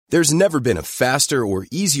There's never been a faster or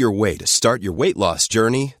easier way to start your weight loss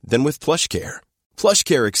journey than with PlushCare.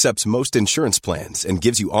 PlushCare accepts most insurance plans and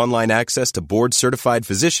gives you online access to board-certified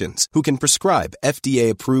physicians who can prescribe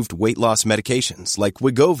FDA-approved weight loss medications like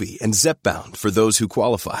Wegovy and Zepbound for those who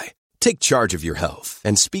qualify. Take charge of your health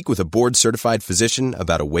and speak with a board-certified physician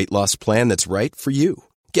about a weight loss plan that's right for you.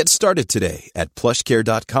 Get started today at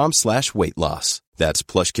plushcare.com/weight loss. That's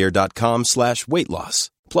plushcare.com/weight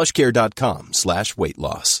loss. plushcare.com/weight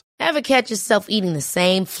loss. Ever catch yourself eating the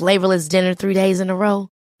same flavorless dinner 3 days in a row?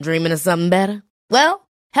 Dreaming of something better? Well,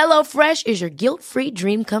 HelloFresh is your guilt-free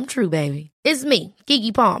dream come true, baby. It's me,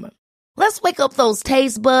 Keke Palmer. Let's wake up those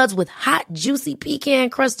taste buds with hot, juicy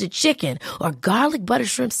pecan-crusted chicken or garlic butter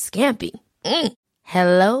shrimp scampi.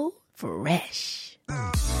 Hello Fresh.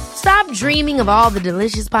 Stop dreaming of all the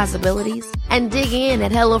delicious possibilities and dig in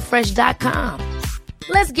at HelloFresh.com.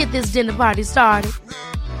 Let's get this dinner party started.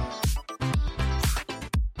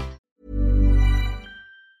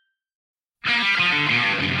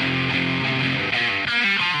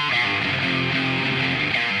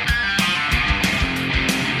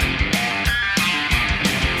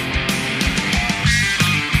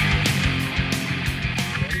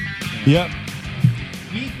 Yep.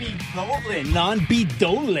 Be Dolan, non-be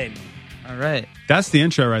Dolan. All right. That's the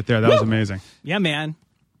intro right there. That was amazing. Yeah, man.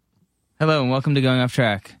 Hello and welcome to Going Off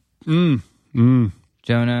Track.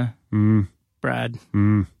 Jonah. Brad.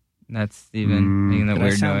 That's Steven making that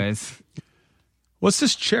weird noise. What's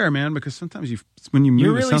this chair, man? Because sometimes when you move,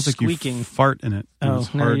 You're really it sounds squeaking. like you fart in it. Oh,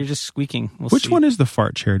 no, you're just squeaking. Which one is the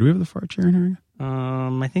fart chair? Do we have the fart chair in here?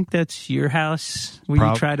 I think that's your house where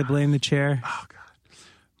you try to blame the chair. Oh, God.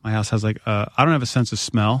 My house has I don't have a sense of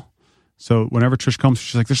smell. So whenever Trish comes,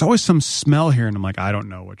 she's like, there's always some smell here. And I'm like, I don't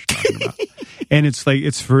know what you're talking about. And it's like,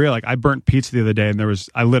 it's for real. Like I burnt pizza the other day and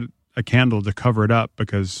I lit a candle to cover it up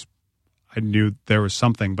because I knew there was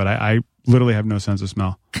something, but I literally have no sense of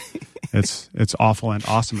smell. It's awful and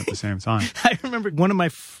awesome at the same time. I remember one of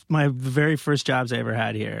my very first jobs I ever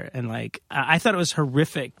had here. And I thought it was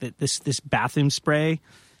horrific that this bathroom spray.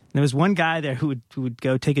 And there was one guy there who would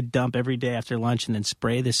go take a dump every day after lunch and then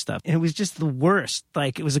spray this stuff. And it was just the worst.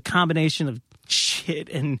 Like, it was a combination of shit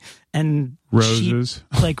and roses.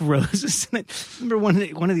 Cheap, roses. And I remember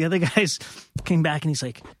one of the other guys came back and he's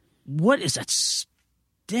like, what is that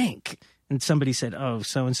stink? And somebody said, oh,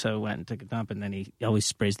 so-and-so went and took a dump, and then he always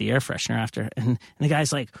sprays the air freshener after. And the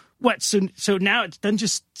guy's like, what? So now it doesn't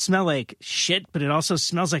just smell like shit, but it also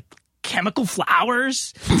smells like chemical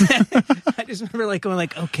flowers? I just remember going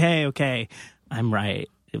okay, I'm right.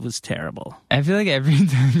 It was terrible. I feel like every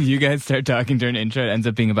time you guys start talking during an intro, it ends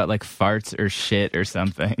up being about farts or shit or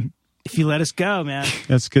something. If you let us go, man.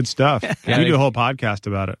 That's good stuff. You do a whole podcast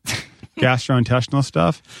about it. Gastrointestinal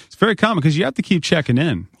stuff. It's very common because you have to keep checking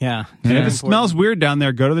in. Yeah. And if it smells weird down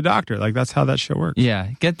there, go to the doctor. That's how that shit works. Yeah,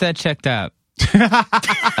 get that checked out.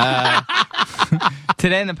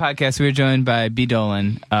 Today in the podcast, we were joined by B.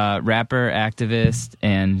 Dolan, rapper, activist,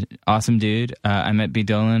 and awesome dude. I met B.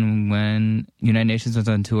 Dolan when United Nations was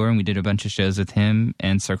on tour, and we did a bunch of shows with him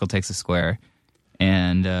and Circle Takes a Square.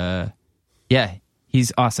 And yeah,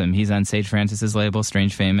 he's awesome. He's on Sage Francis's label,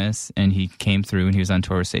 Strange Famous, and he came through when he was on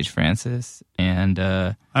tour with Sage Francis. And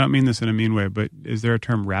I don't mean this in a mean way, but is there a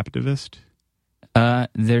term raptivist?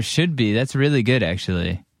 There should be. That's really good,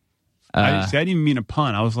 actually. I didn't even mean a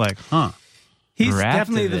pun. I was like, huh. He's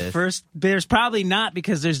definitely the first. There's probably not,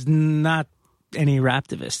 because there's not any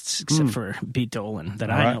raptivists except for B. Dolan that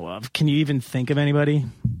I know of. Can you even think of anybody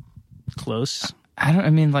close?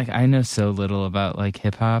 I know so little about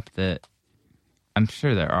hip hop that I'm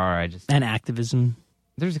sure there are. And activism.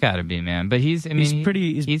 There's got to be, man. But he's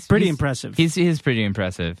pretty impressive. He is pretty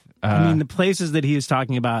impressive. The places that he was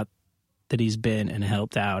talking about that he's been and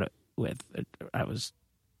helped out with,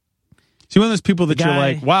 See, one of those people that you're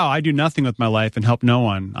like, wow, I do nothing with my life and help no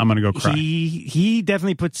one. I'm going to go cry. He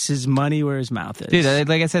definitely puts his money where his mouth is. Dude,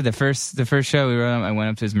 like I said, the first show we were on, I went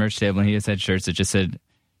up to his merch table and he just had shirts that just said,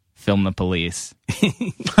 "Film the Police."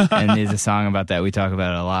 And there's a song about that. We talk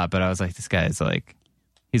about it a lot, but I was like, this guy is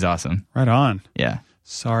he's awesome. Right on. Yeah.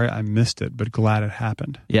 Sorry I missed it, but glad it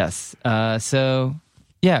happened. Yes. So,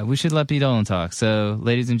 yeah, we should let B. Dolan talk. So,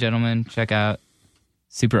 ladies and gentlemen, check out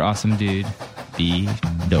super awesome dude, B.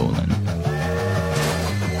 Dolan.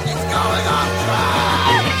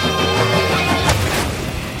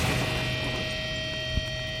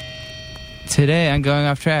 Today on Going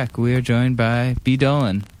Off Track, we are joined by B.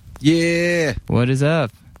 Dolan. Yeah. What is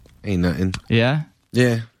up? Ain't nothing. Yeah?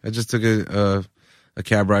 Yeah. I just took a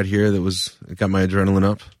cab ride here that got my adrenaline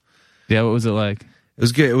up. Yeah, what was it like? It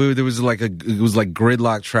was good. It was like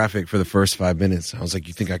gridlock traffic for the first 5 minutes. I was like,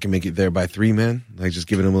 "You think I can make it there by 3, man?" Like just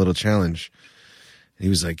giving him a little challenge. And he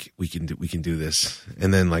was like, "We can do this."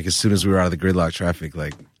 And then like as soon as we were out of the gridlock traffic,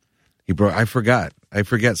 like I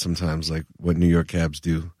forget sometimes like what New York cabs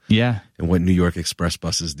do. Yeah. And what New York express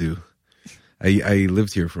buses do. I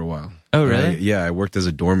lived here for a while. Oh, really? I worked as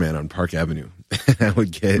a doorman on Park Avenue. I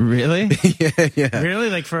would get Really? yeah. Really?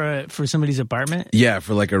 Like for somebody's apartment? Yeah,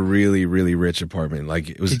 for like a really, really rich apartment. Like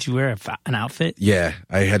it was. Did you wear an outfit? Yeah,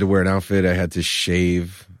 I had to wear an outfit. I had to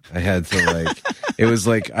shave. I had to like. It was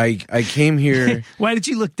like I came here Why did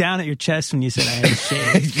you look down at your chest when you said I had to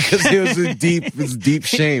shave? because it was deep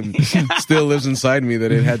shame still lives inside me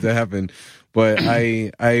that it had to happen. But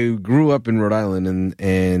I grew up in Rhode Island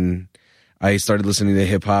and I started listening to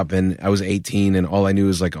hip hop, and I was 18, and all I knew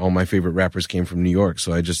is like all my favorite rappers came from New York.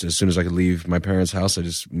 So I just, as soon as I could leave my parents' house, I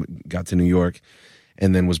just got to New York,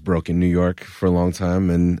 and then was broke in New York for a long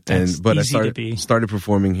time. But I started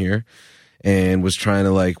performing here, and was trying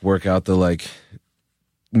to like work out the like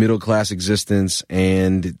middle class existence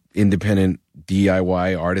and independent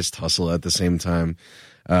DIY artist hustle at the same time.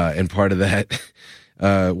 And part of that,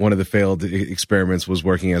 one of the failed experiments was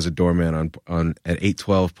working as a doorman on at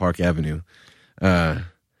 812 Park Avenue.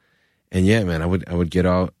 And yeah, man, I would get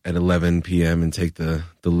out at 11 p.m. and take the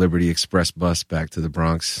Liberty Express bus back to the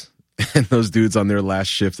Bronx. And those dudes on their last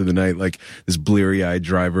shift of the night, like this bleary-eyed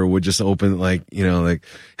driver would just open like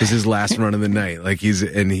it's his last run of the night. Like he's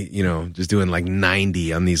just doing like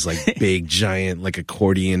 90 on these like big giant like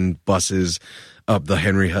accordion buses up the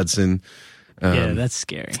Henry Hudson. Yeah, that's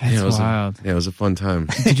scary. That's wild. It was a fun time.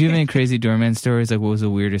 Did you have any crazy doorman stories? Like, what was the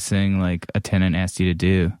weirdest thing like a tenant asked you to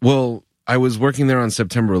do? Well, I was working there on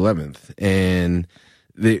September 11th, and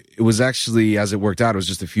it was actually, as it worked out, it was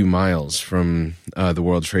just a few miles from the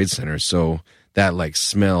World Trade Center. So that like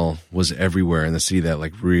smell was everywhere in the city, that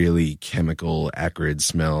like really chemical, acrid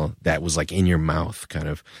smell that was like in your mouth kind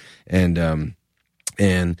of. And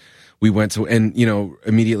we went to, and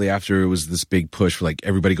immediately after it was this big push for like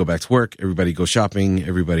everybody go back to work, everybody go shopping,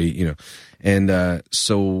 everybody, and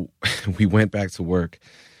so we went back to work,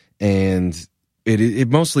 and it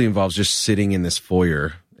mostly involves just sitting in this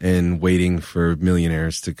foyer and waiting for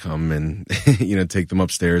millionaires to come and take them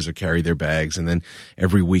upstairs or carry their bags. And then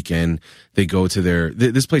every weekend they go to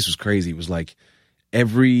this place was crazy. It was like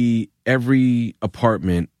every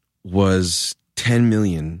apartment was $10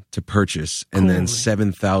 million to purchase, and then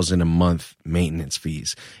 $7,000 a month maintenance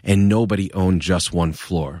fees. And nobody owned just one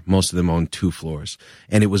floor. Most of them owned 2 floors,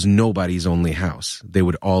 and it was nobody's only house. They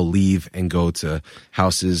would all leave and go to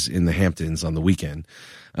houses in the Hamptons on the weekend.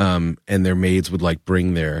 And their maids would like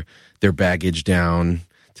bring their baggage down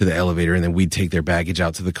to the elevator, and then we'd take their baggage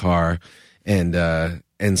out to the car. And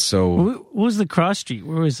so what was the cross street?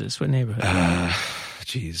 Where was this? What neighborhood? Like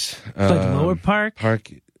Lower Park?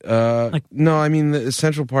 No, I mean the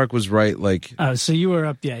Central Park was right like. Oh, so you were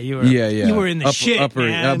up? Yeah, you were. Yeah. You were in the upper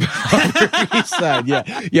East Side.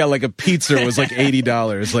 Yeah. Like a pizza was like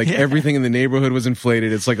 $80. Like everything in the neighborhood was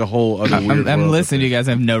inflated. It's like a whole other weird. I'm listening to you guys.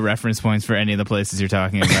 I have no reference points for any of the places you're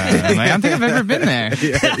talking about. I'm like, I don't think I've ever been there.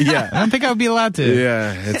 Yeah. I don't think I would be allowed to.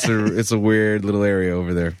 Yeah, it's a weird little area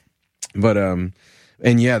over there, but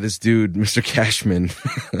And yeah, this dude, Mr. Cashman,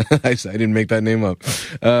 I didn't make that name up.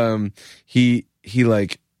 I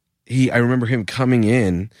remember him coming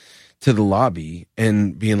in to the lobby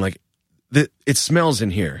and being like, "It smells in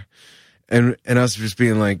here," and I was just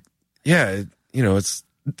being like, "Yeah, it's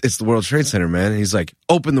the World Trade Center, man." And he's like,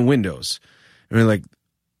 "Open the windows," and we're like,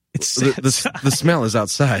 the smell is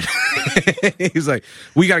outside. He's like,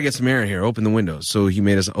 "We got to get some air in here. Open the windows." So he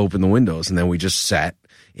made us open the windows, and then we just sat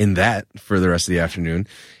in that for the rest of the afternoon.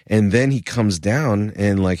 And then he comes down,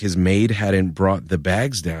 and like his maid hadn't brought the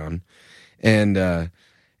bags down, and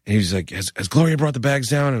he was like, has Gloria brought the bags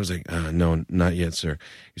down? I was like, no, not yet, sir.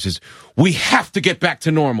 He says, "We have to get back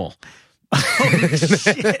to normal." Oh,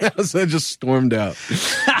 shit. So I just stormed out.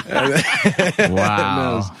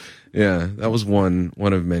 Wow. That was one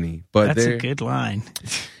of many. But that's a good line.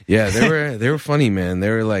 Yeah, they were funny, man. They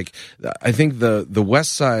were like, I think the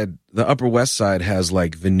West Side, the Upper West Side has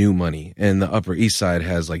like the new money, and the Upper East Side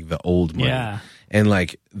has like the old money. Yeah. And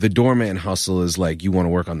like the doorman hustle is like you want to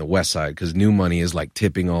work on the West Side because new money is like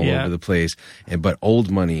tipping all over the place, but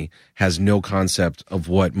old money has no concept of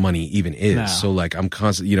what money even is. No. So like I'm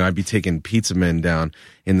constantly, I'd be taking pizza men down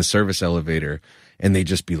in the service elevator, and they'd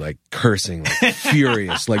just be like cursing, like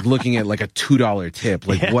furious, like looking at like a $2 tip.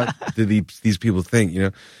 Like what do these people think,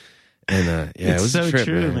 And it was so a trip,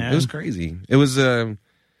 true, man. It was crazy. It was,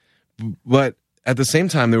 but at the same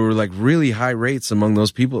time, there were like really high rates among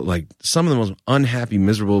those people, like some of the most unhappy,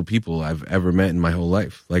 miserable people I've ever met in my whole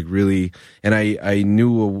life. Like really, and I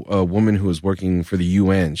knew a woman who was working for the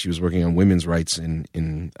UN. She was working on women's rights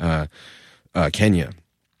in Kenya.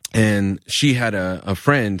 And she had a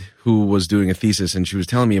friend who was doing a thesis, and she was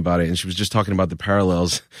telling me about it, and she was just talking about the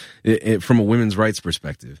parallels from a women's rights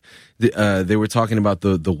perspective. They were talking about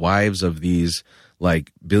the wives of these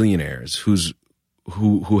like billionaires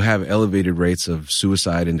who have elevated rates of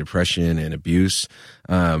suicide and depression and abuse,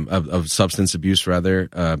 of substance abuse rather,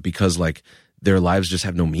 because like their lives just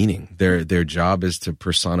have no meaning. Their job is to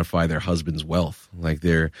personify their husband's wealth. Like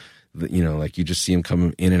like you just see them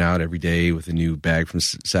come in and out every day with a new bag from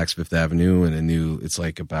Saks Fifth Avenue and it's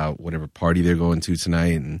like about whatever party they're going to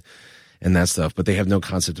tonight and that stuff. But they have no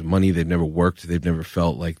concept of money. They've never worked. They've never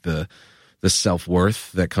felt like the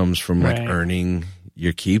self-worth that comes from like earning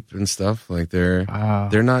your keep and stuff. Like they're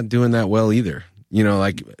not doing that well either,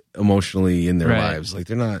 like emotionally in their lives. Like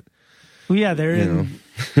they're not. Well, yeah, they're in.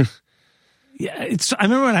 Yeah, I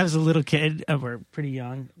remember when I was a little kid, we're pretty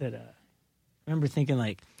young, that I remember thinking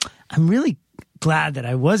like, I'm really glad that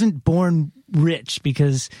I wasn't born rich,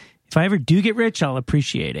 because if I ever do get rich, I'll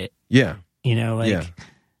appreciate it. Yeah.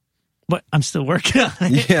 But I'm still working on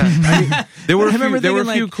it. Yeah. There were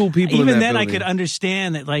a few cool people even in that then building. I could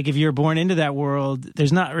understand that, like, if you're born into that world,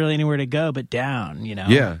 there's not really anywhere to go but down,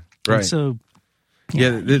 Yeah, right. And so,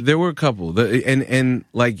 there were a couple. And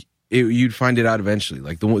like, you'd find it out eventually.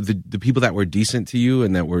 Like the people that were decent to you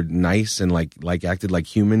and that were nice and like acted like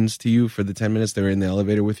humans to you for the 10 minutes they were in the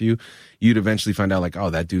elevator with you, you'd eventually find out like, oh,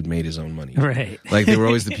 that dude made his own money. Right. Like they were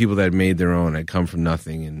always the people that had made their own, had come from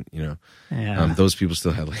nothing, and those people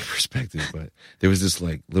still had like perspective. But there was this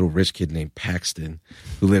like little rich kid named Paxton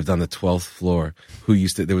who lived on the 12th floor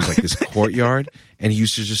there was like this courtyard, and he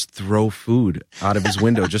used to just throw food out of his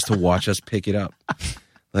window just to watch us pick it up.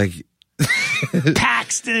 Like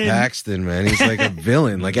Paxton, man, he's like a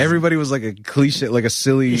villain. Like everybody was like a cliche, like a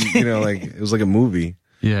silly, like it was like a movie.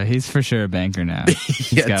 Yeah, he's for sure a banker now.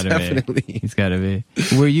 Yeah, definitely. He's got to be.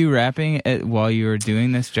 Were you rapping while you were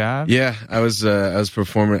doing this job? Yeah, I was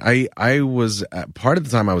performing. I was part of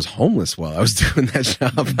the time I was homeless while I was doing that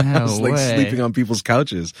job. I was like sleeping on people's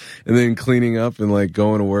couches and then cleaning up and like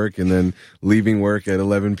going to work and then leaving work at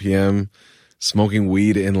 11 p.m. smoking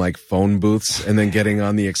weed in like phone booths and then getting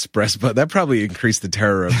on the express bus. That probably increased the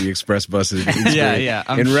terror of the express buses. Yeah.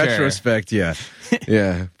 In retrospect, yeah.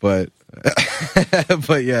 But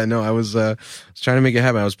yeah, no, I was trying to make it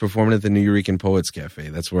happen. I was performing at the Nuyorican Poets Cafe.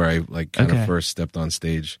 That's where I like kind of first stepped on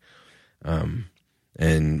stage, and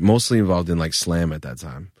mostly involved in like slam at that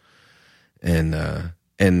time. And I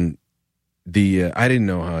didn't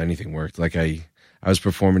know how anything worked. Like I was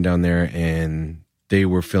performing down there, and they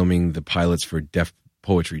were filming the pilots for Def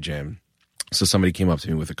Poetry Jam. So somebody came up to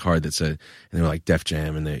me with a card that said, and they were like, Def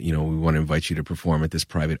Jam, and we want to invite you to perform at this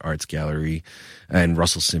private arts gallery. And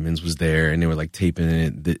Russell Simmons was there, and they were like taping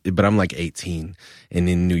it. But I'm like 18 and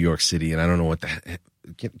in New York City, and I don't know what the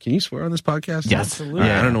can you swear on this podcast? Yes. Absolutely.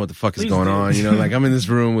 I don't know what the fuck is going on. Like I'm in this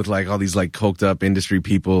room with like all these like coked up industry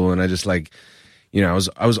people, and I just like, I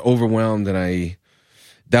was overwhelmed, and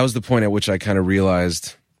that was the point at which I kind of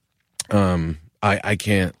realized, I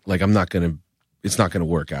can't, like, it's not going to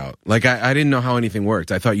work out. Like, I didn't know how anything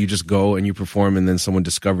worked. I thought you just go and you perform and then someone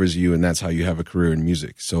discovers you and that's how you have a career in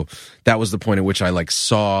music. So that was the point at which I like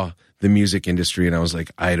saw the music industry and I was like,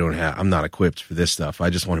 I'm not equipped for this stuff. I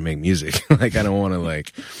just want to make music. Like, I don't want to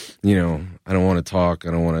like, I don't want to talk. I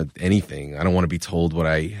don't want to anything. I don't want to be told what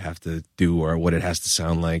I have to do or what it has to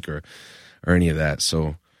sound like or any of that.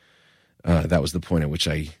 So, that was the point at which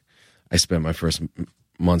I spent my first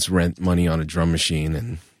month's rent money on a drum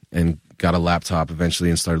machine and got a laptop eventually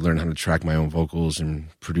and started learning how to track my own vocals and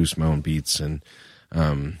produce my own beats and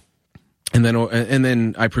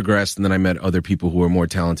then I progressed and then I met other people who were more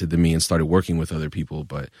talented than me and started working with other people.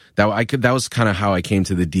 But that was kind of how I came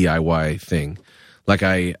to the DIY thing. Like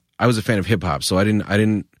I was a fan of hip hop, so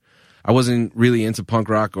I wasn't really into punk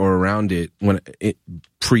rock or around it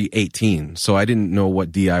pre-18. So I didn't know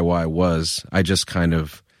what DIY was. I just kind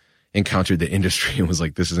of encountered the industry and was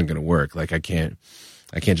like, this isn't going to work. Like I can't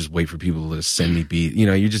just wait for people to send me beat.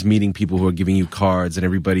 You're just meeting people who are giving you cards and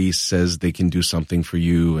everybody says they can do something for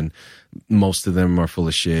you and most of them are full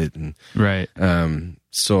of shit. And, right.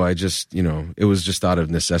 So I just, it was just out of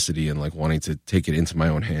necessity and like wanting to take it into my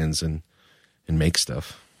own hands and make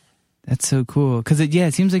stuff. That's so cool. Because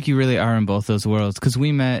it seems like you really are in both those worlds. Because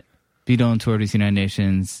we met B-Dolan toured with United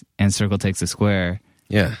Nations and Circle Takes a Square.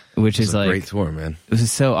 Yeah. Which It was is a like great tour, man. It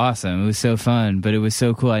was so awesome. It was so fun, but it was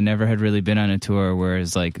so cool. I never had really been on a tour where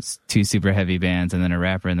it's like two super heavy bands and then a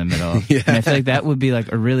rapper in the middle. Yeah. And I feel like that would be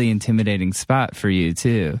like a really intimidating spot for you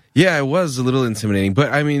too. Yeah, it was a little intimidating.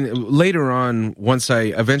 But I mean, later on, once I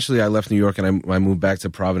left New York and I moved back to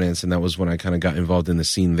Providence, and that was when I kind of got involved in the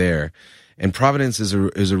scene there. And Providence is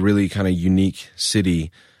a really kind of unique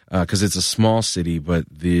city because it's a small city, but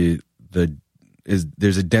there's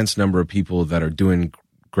a dense number of people that are doing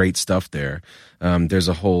great stuff there. There's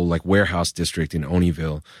a whole like warehouse district in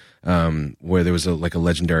Oneyville where there was a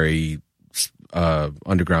legendary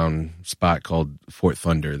underground spot called Fort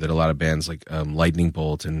Thunder that a lot of bands like Lightning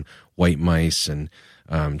Bolt and White Mice and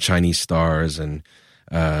Chinese Stars and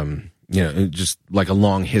just like a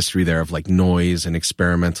long history there of like noise and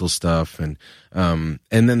experimental stuff and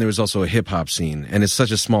then there was also a hip hop scene, and it's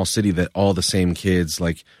such a small city that all the same kids,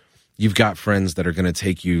 like you've got friends that are going to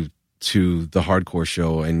take you to the hardcore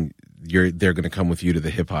show and they're going to come with you to the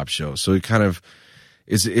hip hop show. So it kind of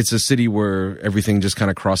it's a city where everything just kind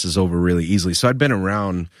of crosses over really easily. So I'd been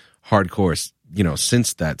around hardcore,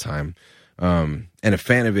 since that time, and a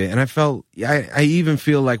fan of it. And I felt, I even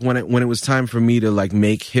feel like when it was time for me to like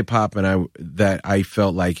make hip hop and I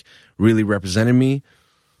felt like really represented me,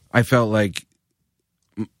 I felt like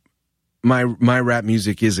my rap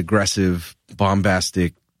music is aggressive,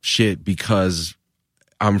 bombastic shit because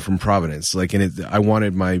I'm from Providence. Like, and I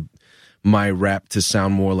wanted my rap to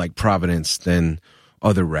sound more like Providence than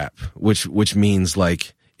other rap, which means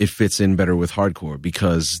like it fits in better with hardcore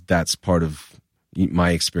because that's part of my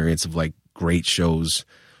experience of like great shows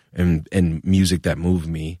and music that moved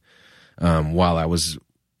me while I was,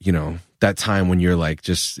 that time when you're like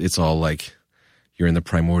just it's all like you're in the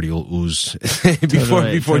primordial ooze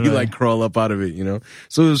before you like crawl up out of it,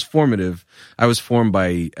 So it was formative. I was formed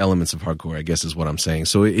by elements of hardcore, I guess is what I'm saying.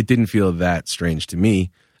 So it didn't feel that strange to me.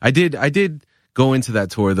 I did go into that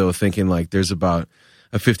tour though thinking like there's about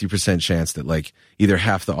a 50% chance that like either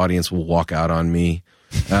half the audience will walk out on me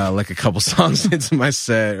like a couple songs into my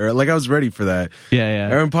set, or like I was ready for that.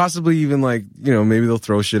 Yeah. Or possibly even like, maybe they'll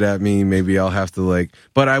throw shit at me, maybe I'll have to like,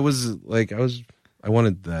 but I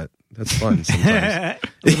wanted that. That's fun sometimes. A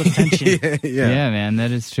little tension. Yeah, man,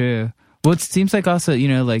 that is true. Well, it seems like also,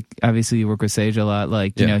 like obviously you work with Sage a lot.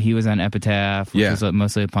 Like, he was on Epitaph, which was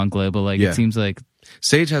mostly a punk label. Like, it seems like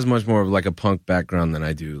Sage has much more of like a punk background than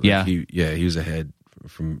I do. Like, he was ahead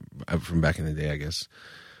from back in the day, I guess.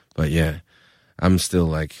 But yeah, I'm still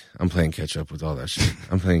like I'm playing catch up with all that shit.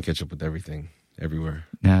 I'm playing catch up with everything, everywhere.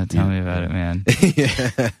 No, tell me about it, man.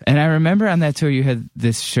 Yeah. And I remember on that tour you had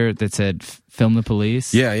this shirt that said "Film the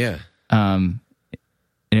Police." Yeah. And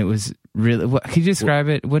it was really. Could you describe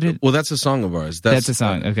it? What did? Well, that's a song of ours. That's a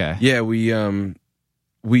song. Okay. Yeah, we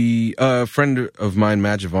a friend of mine,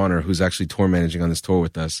 Madge of Honor, who's actually tour managing on this tour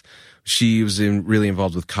with us. She was really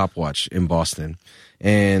involved with Cop Watch in Boston,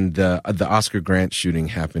 and the Oscar Grant shooting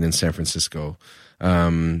happened in San Francisco.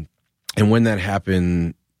 And when that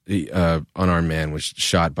happened, the Unarmed Man was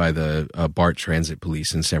shot by the BART Transit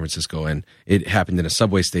Police in San Francisco, and it happened in a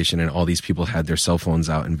subway station, and all these people had their cell phones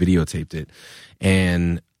out and videotaped it.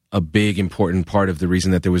 And a big important part of the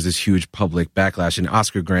reason that there was this huge public backlash, and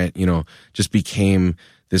Oscar Grant, just became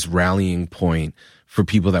this rallying point for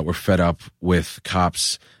people that were fed up with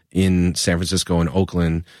cops in San Francisco and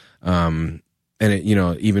Oakland. And it,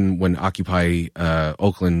 even when Occupy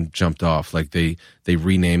Oakland jumped off, like they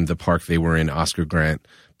renamed the park they were in Oscar Grant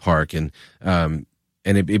Park, and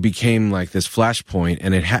it became like this flashpoint,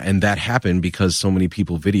 and that happened because so many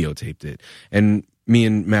people videotaped it. And me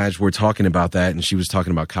and Madge were talking about that, and she was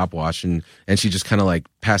talking about Cop Watch, and she just kind of like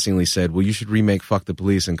passingly said, well, you should remake Fuck the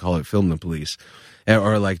Police and call it Film the Police,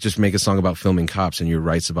 or like just make a song about filming cops and your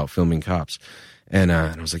rights about filming cops. And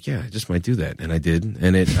I was like, yeah, I just might do that. And I did.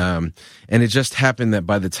 And it just happened that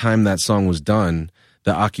by the time that song was done,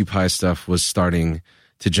 the Occupy stuff was starting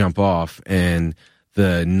to jump off, and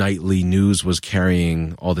the nightly news was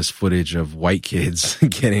carrying all this footage of white kids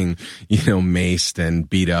getting, maced and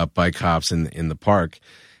beat up by cops in the park.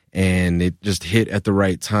 And it just hit at the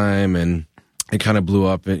right time, and it kind of blew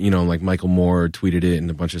up. And, like Michael Moore tweeted it, and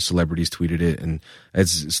a bunch of celebrities tweeted it, and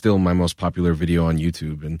it's still my most popular video on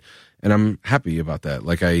YouTube. And I'm happy about that.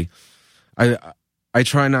 Like I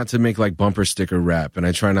try not to make like bumper sticker rap, and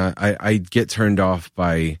I get turned off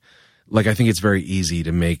by, like, I think it's very easy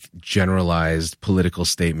to make generalized political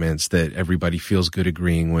statements that everybody feels good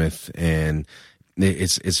agreeing with, and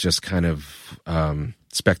it's just kind of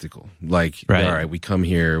spectacle. Like, Right. all right, we come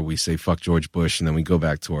here, we say fuck George Bush, and then we go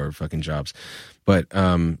back to our fucking jobs. But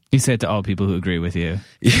You say it to all people who agree with you.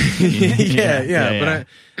 yeah.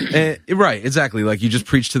 But right, exactly. Like you just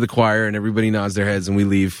preach to the choir, and everybody nods their heads, and we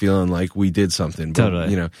leave feeling like we did something. But,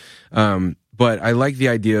 Totally. you know. But I like the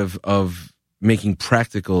idea of making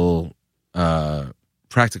practical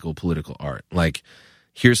political art. Like,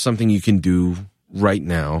 here's something you can do right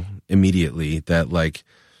now, immediately, that like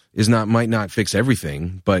might not fix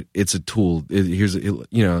everything, but it's a tool. And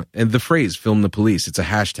the phrase "film the police," it's a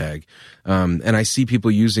hashtag, and I see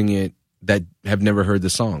people using it that have never heard the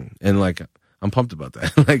song, and like I'm pumped about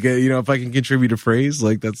that. Like, if I can contribute a phrase,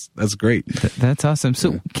 like that's great. That's awesome.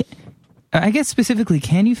 So, I guess specifically,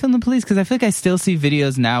 can you film the police? Because I feel like I still see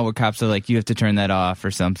videos now where cops are like, you have to turn that off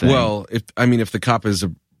or something. Well, if the cop is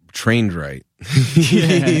trained right,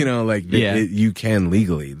 you can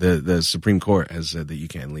legally. The Supreme Court has said that you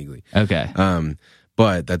can legally. Okay.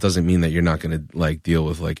 But that doesn't mean that you're not going to like deal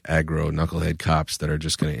with like aggro knucklehead cops that are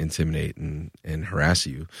just going to intimidate and harass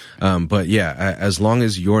you. But yeah, as long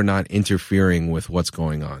as you're not interfering with what's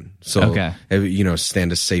going on, so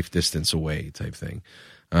stand a safe distance away type thing.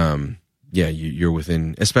 You're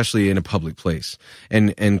within, especially in a public place.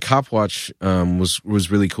 And Cop Watch was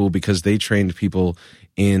really cool because they trained people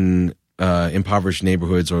in impoverished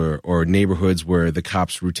neighborhoods or neighborhoods where the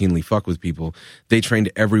cops routinely fuck with people. They trained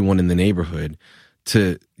everyone in the neighborhood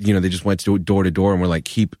to, they just went door to door and were like,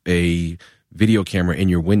 keep a video camera in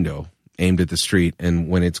your window aimed at the street, and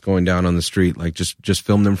when it's going down on the street, like just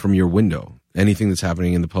film them from your window. Anything that's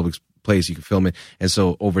happening in the public place, you can film it. And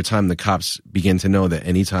so over time, the cops begin to know that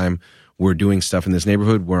anytime we're doing stuff in this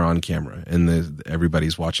neighborhood, we're on camera, and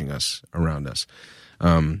everybody's watching us around us.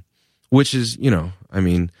 Which is,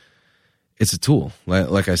 it's a tool.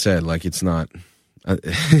 Like I said, like it's not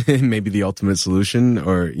maybe the ultimate solution,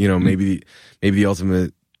 or maybe the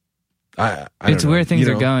ultimate. I don't it's know, where things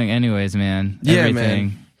are going, anyways, man. Yeah,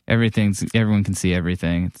 Everyone can see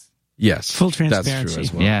everything. Yes, Full that's transparency. true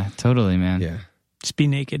as well. Yeah, totally, man. Yeah, Just be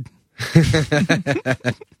naked.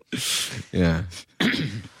 yeah.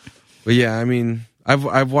 But yeah, I mean,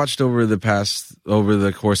 I've watched over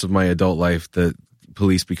the course of my adult life that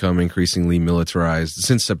police become increasingly militarized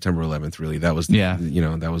since September 11th. Really, that was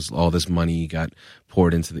that was all this money got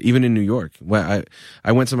poured into even in New York. When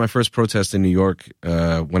I went to my first protest in New York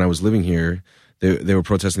when I was living here. They were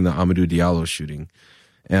protesting the Amadou Diallo shooting,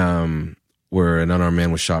 where an unarmed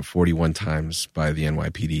man was shot 41 times by the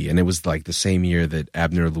NYPD, and it was like the same year that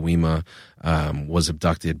Abner Louima was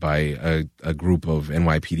abducted by a group of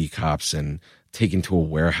NYPD cops and taken to a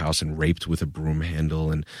warehouse and raped with a broom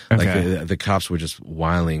handle, and like the cops were just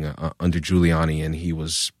wiling under Giuliani, and he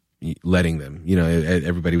was letting them.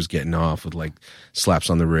 Everybody was getting off with like slaps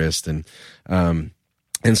on the wrist,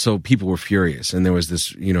 and so people were furious, and there was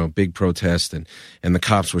this big protest, and the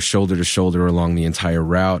cops were shoulder to shoulder along the entire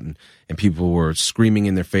route, and people were screaming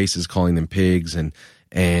in their faces, calling them pigs,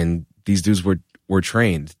 and these dudes were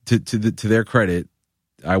trained. To their credit,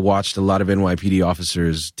 I watched a lot of NYPD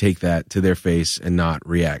officers take that to their face and not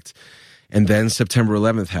react. And then September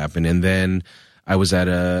 11th happened, and then I was at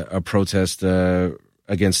a protest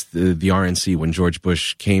against the RNC when George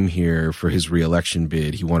Bush came here for his re-election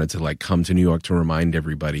bid. He wanted to like come to New York to remind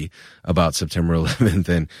everybody about September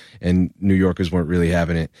 11th, and New Yorkers weren't really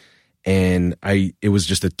having it. And it was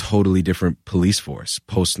just a totally different police force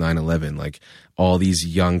post 9/11. Like all these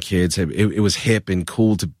young kids, it was hip and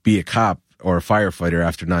cool to be a cop or a firefighter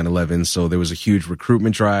after 9/11. So there was a huge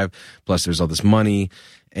recruitment drive. Plus there's all this money,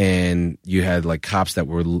 and you had like cops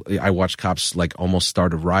I watched cops like almost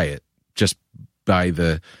start a riot just by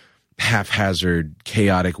the haphazard,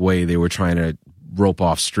 chaotic way they were trying to rope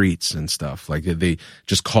off streets and stuff. Like they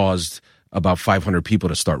just caused about 500 people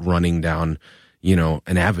to start running down,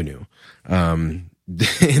 an avenue, in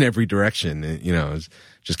every direction. It's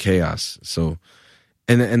just chaos. So,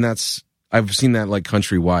 and that's, I've seen that like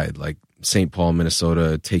countrywide, like St. Paul,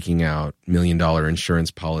 Minnesota, taking out $1 million insurance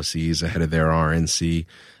policies ahead of their RNC,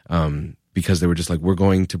 because they were just like, we're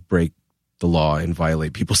going to break the law and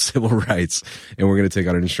violate people's civil rights, and we're going to take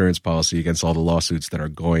out an insurance policy against all the lawsuits that are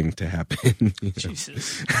going to happen.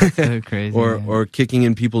 Jesus. So crazy. Or kicking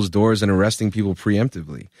in people's doors and arresting people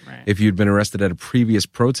preemptively. Right. If you'd been arrested at a previous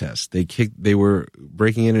protest, they were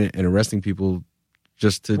breaking in and arresting people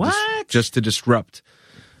just to disrupt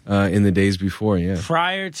in the days before. Yeah.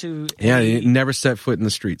 Prior to They never set foot in the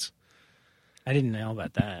streets. I didn't know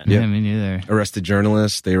about that. Yeah, me neither. Arrested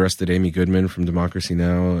journalists. They arrested Amy Goodman from Democracy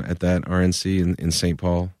Now! At that RNC in St.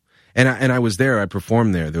 Paul. And I was there. I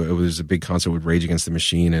performed there. It was a big concert with Rage Against the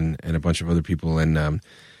Machine and a bunch of other people. And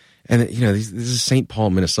And this is St. Paul,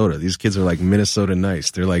 Minnesota. These kids are like Minnesota nice.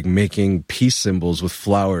 They're like making peace symbols with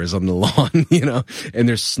flowers on the lawn, and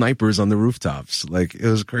there's snipers on the rooftops. Like, it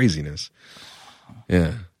was craziness.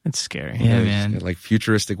 Yeah. It's scary. Yeah, They man. got, like,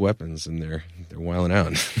 futuristic weapons, and they're wilding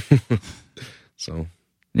out. So.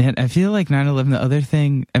 Yeah, I feel like 9/11, the other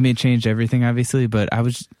thing, I mean, it changed everything, obviously, but I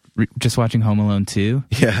was just watching Home Alone 2.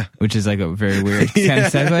 Yeah. Which is like a very weird kind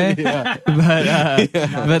of segue. Yeah.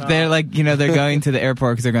 But they're like, they're going to the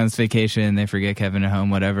airport because they're going on this vacation. They forget Kevin at home,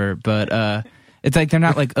 whatever. But it's like, they're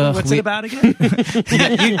not like, ugh. What's it about again?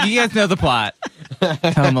 you guys know the plot.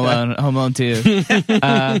 Home Alone 2.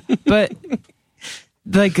 But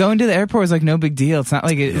like, going to the airport is like no big deal. It's not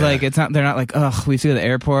like it's not. They're not like, ugh, we have to go to the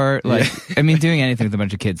airport. Like, I mean, doing anything with a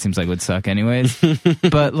bunch of kids seems like would suck anyways.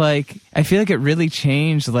 But like, I feel like it really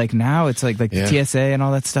changed. Like, now it's like the TSA and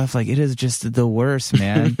all that stuff. Like, it is just the worst,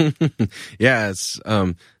 man. Yeah, it's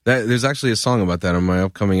there's actually a song about that on my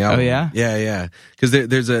upcoming album. Oh yeah, yeah. Because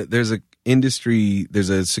there's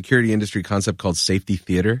a security industry concept called safety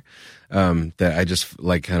theater that I just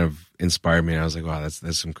like kind of inspired me. And I was like, wow,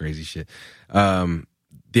 that's some crazy shit.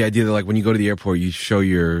 The idea that, like, when you go to the airport, you show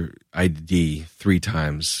your ID 3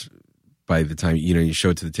 times. By the time you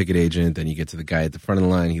show it to the ticket agent, then you get to the guy at the front of the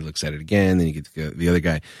line. He looks at it again. Then you get to the other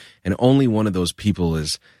guy, and only one of those people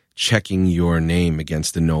is checking your name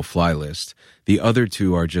against the no-fly list. The other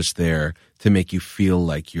 2 are just there to make you feel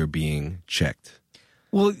like you're being checked.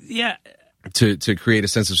 Well, yeah. To create a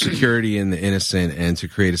sense of security in the innocent, and to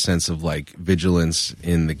create a sense of like vigilance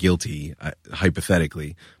in the guilty,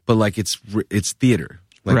 hypothetically. But like, it's theater.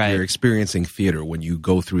 Like, right. You're experiencing theater when you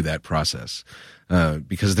go through that process.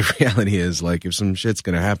 Because the reality is, like, if some shit's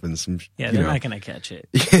gonna happen, they're not gonna catch it.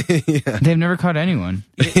 Yeah. They've never caught anyone.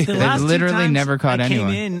 They've literally never caught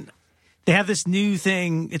anyone. They have this new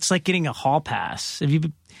thing. It's like getting a hall pass. If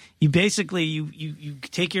you basically you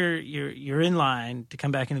take you're in line to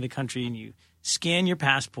come back into the country, and you scan your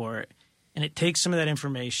passport, and it takes some of that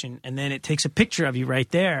information, and then it takes a picture of you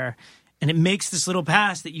right there, and it makes this little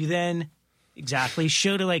pass that you then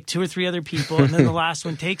show to like 2 or 3 other people, and then the last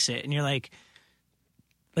one takes it, and you're like,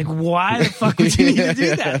 why the fuck would you need to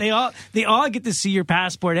do that? They all get to see your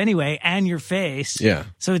passport anyway, and your face. Yeah.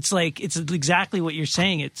 So it's like, it's exactly what you're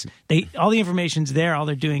saying. All the information's there. All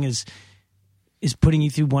they're doing is putting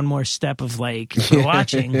you through one more step of like, you're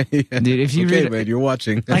watching. Yeah. Dude, if you okay, read, man, you're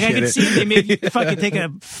watching. Like, I can see they made you fucking take a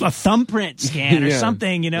thumbprint scan or Yeah.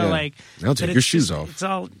 something, Yeah. like. I'll take but your it's shoes just- off. It's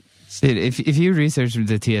all. dude, if you research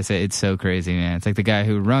the TSA, it's so crazy, man. It's like the guy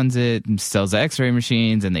who runs it sells the X-ray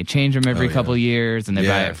machines, and they change them every couple years, and they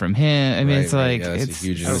buy it from him. I mean, Right, it's right. like, Yeah, that's a it's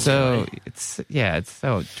huge so it's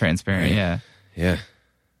so transparent. Yeah. Yeah.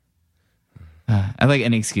 I like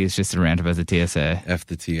any excuse just to rant about the TSA. F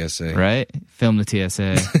the TSA. Right? Film the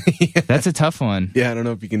TSA. That's a tough one. Yeah, I don't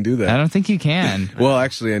know if you can do that. I don't think you can. Well,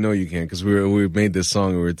 actually, I know you can, because we made this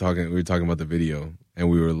song. We were talking about the video, and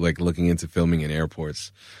we were like looking into filming in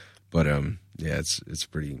airports. But yeah, it's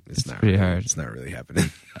pretty pretty hard. It's not really happening.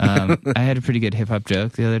 I had a pretty good hip hop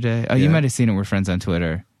joke the other day. Oh, you Yeah. might have seen it. We're friends on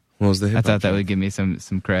Twitter. What was the hip-hop I thought that joke? would give me some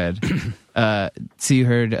cred. So you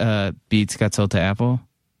heard Beats got sold to Apple?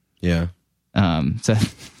 Yeah. So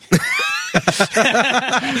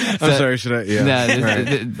I'm sorry. Should I? Yeah. No, All right.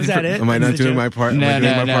 Is that it? Am I not Is the doing joke? my part? Am I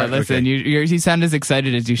No. doing my part? Listen, Okay. you sound as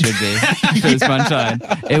excited as you should be for this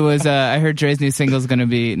punchline. It was. I heard Dre's new single is going to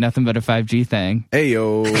be nothing but a 5G thing. Hey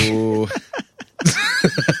yo.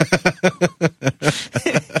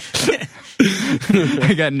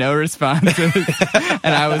 I got no responses,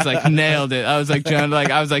 and I was like, nailed it. I was like, John,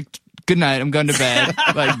 good night. I'm going to bed.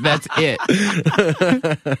 Like, that's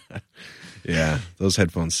it. Yeah, those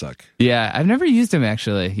headphones suck. Yeah, I've never used them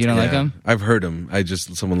actually. You don't like Yeah. them? I've heard them.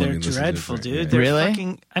 Someone let They're me listen dreadful, to it. dude. Yeah. They're Really?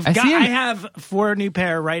 fucking, I I have 4 new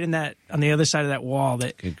pair right in that on the other side of that wall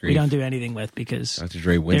that Good we grief. don't do anything with because Dr.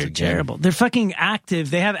 Dre wins they're again. terrible. They're fucking active.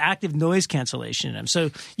 They have active noise cancellation in them, so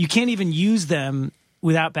you can't even use them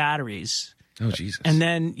without batteries. Oh Jesus. And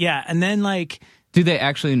then like Do they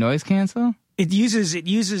actually noise cancel? it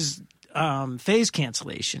uses phase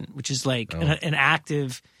cancellation, which is like an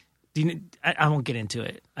active. I won't get into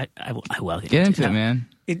it. I will Get into it, man.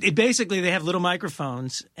 It basically, they have little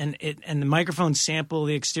microphones, and the microphones sample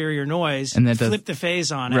the exterior noise, And that does- flip the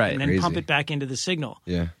phase on it, Right. and then Crazy. pump it back into the signal.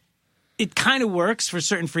 Yeah. It kind of works for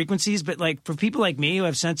certain frequencies, but like for people like me who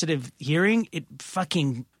have sensitive hearing, it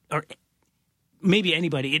fucking, or maybe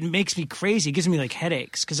anybody, it makes me crazy. It gives me like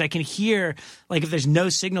headaches because I can hear, like, if there's no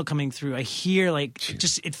signal coming through, I hear like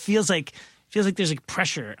it feels like there's like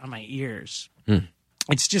pressure on my ears.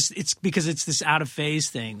 It's because it's this out of phase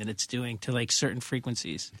thing that it's doing to like certain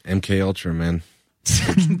frequencies. MK Ultra, man.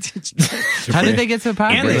 How did they get so And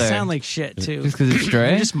popular? they sound like shit too. Just 'cause it's Dre?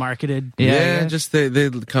 They're just marketed. Yeah, I Yeah, guess. just they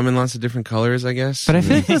come in lots of different colors, I guess. But I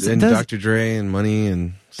feel like and those- Dr. Dre and Money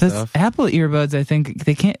and Those stuff. Apple earbuds, I think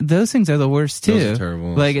they can't. Those things are the worst too. Those are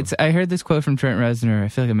terrible Like also. I heard this quote from Trent Reznor. I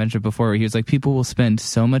feel like I mentioned it before. Where he was like, people will spend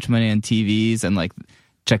so much money on TVs and like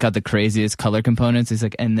check out the craziest color components. He's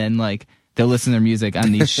like, and then like they'll listen to their music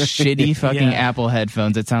on these shitty fucking Yeah. Apple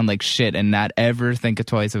headphones that sound like shit and not ever think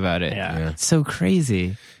twice about it. Yeah. Yeah. It's so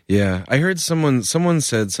crazy. Yeah, I heard someone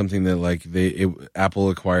said something that like Apple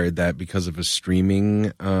acquired that because of a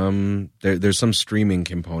streaming. There's some streaming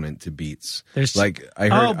component to Beats. There's- like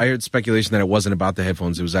I heard speculation that it wasn't about the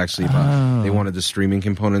headphones. It was actually Oh. about they wanted the streaming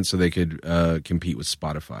component so they could compete with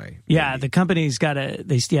Spotify. Yeah, maybe. the company's got a.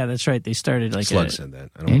 Yeah, that's right. They started like Slug a, said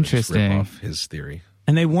that. I don't want to just rip Interesting. off his theory.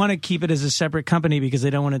 and they want to keep it as a separate company because they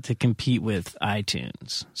don't want it to compete with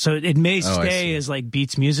iTunes. So it may Oh, I stay see. as like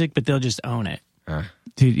Beats Music, but they'll just own it.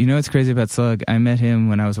 Dude, you know what's crazy about Slug? I met him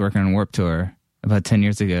when I was working on Warped Tour about 10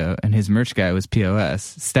 years ago, and his merch guy was POS,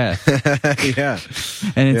 Steph. Yeah,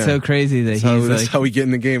 And it's Yeah. so crazy that that's he's how like, we get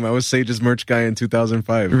in the game. I was Sage's merch guy in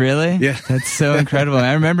 2005. really? Yeah. That's so incredible.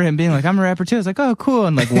 I remember him being like, I'm a rapper too. I was like, oh, cool.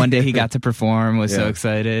 And like one day he got to perform, was so Yeah.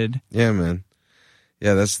 excited. Yeah, man.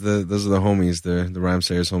 Yeah, those are the homies, the Rhyme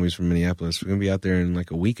Sayers homies from Minneapolis. We're gonna be out there in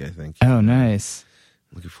like a week, I think. Oh, nice.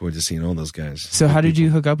 Looking forward to seeing all those guys. So how did you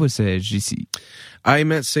hook up with Sage? You see, I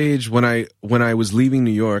met Sage when I was leaving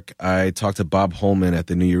New York. I talked to Bob Holman at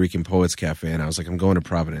the New Eurekan Poets Cafe, and I was like, I'm going to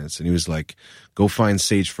Providence. And he was like, go find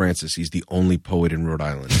Sage Francis. He's the only poet in Rhode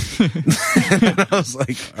Island. And I was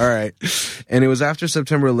like, all right. And it was after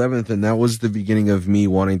September 11th, and that was the beginning of me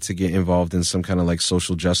wanting to get involved in some kind of like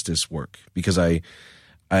social justice work, because I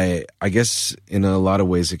guess in a lot of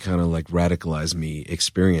ways it kind of like radicalized me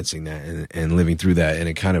experiencing that and living through that. And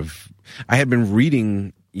it kind of, I had been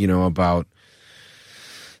reading, about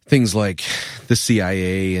things like the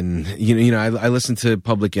CIA and, I listened to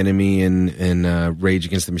Public Enemy and Rage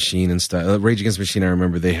Against the Machine and stuff. Rage Against the Machine, I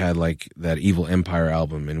remember they had like that Evil Empire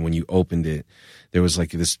album. And when you opened it, there was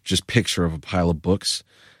like this just picture of a pile of books.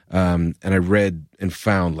 And I read and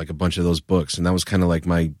found like a bunch of those books, and that was kind of like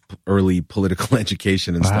my early political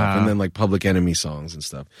education and stuff, and then like Public Enemy songs and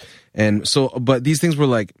stuff. And so, but these things were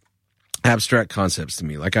like abstract concepts to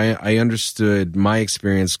me. Like I understood my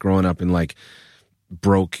experience growing up in like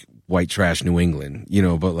broke white trash New England,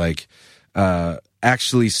 but like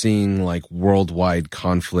actually seeing like worldwide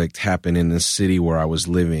conflict happen in the city where I was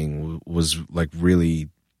living was like really,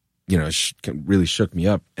 really shook me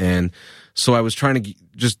up. And so I was trying to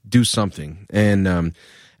just do something. And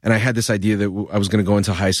I had this idea that I was going to go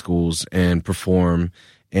into high schools and perform.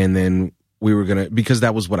 And then we were going to, because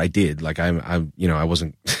that was what I did. Like I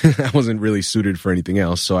wasn't, I wasn't really suited for anything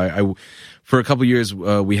else. So I for a couple of years,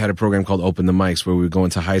 we had a program called Open the Mics where we would go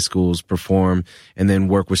into high schools, perform, and then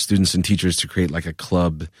work with students and teachers to create like a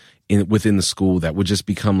club within the school that would just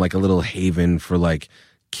become like a little haven for like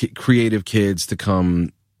creative kids to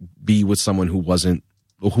come be with someone who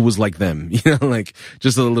was like them, like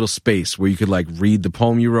just a little space where you could like read the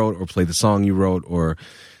poem you wrote or play the song you wrote or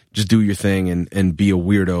just do your thing and be a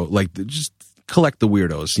weirdo, like just collect the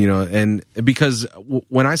weirdos, and because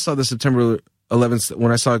when I saw the September 11th,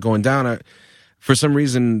 when I saw it going down, for some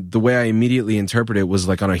reason, the way I immediately interpret it was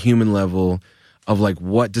like on a human level of like,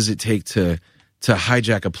 what does it take to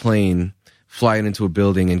hijack a plane, fly it into a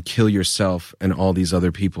building and kill yourself and all these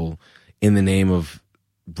other people in the name of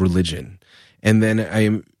religion. And then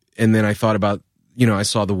I thought about, I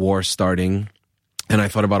saw the war starting, and I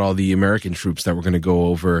thought about all the American troops that were going to go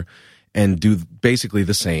over and do basically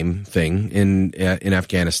the same thing in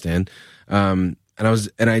Afghanistan. And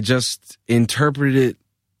I just interpreted it,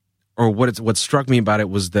 or what struck me about it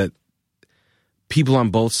was that people on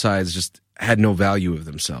both sides just had no value of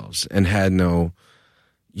themselves and had no,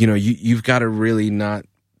 you've got to really not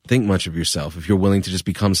think much of yourself if you're willing to just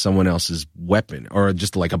become someone else's weapon or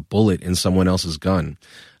just like a bullet in someone else's gun.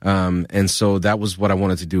 And so that was what I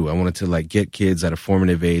wanted to do. I wanted to like get kids at a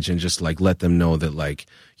formative age and just like let them know that like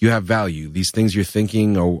you have value. These things you're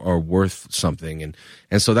thinking are worth something.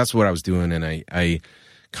 And so that's what I was doing. And I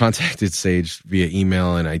contacted Sage via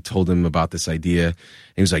email and I told him about this idea. And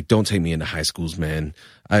he was like, don't take me into high schools, man.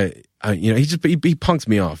 He punked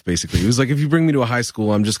me off basically. He was like, if you bring me to a high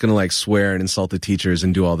school, I'm just going to like swear and insult the teachers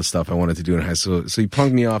and do all the stuff I wanted to do in high school. So he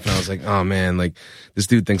punked me off and I was like, oh man, like this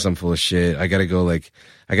dude thinks I'm full of shit. I got to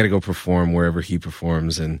go perform wherever he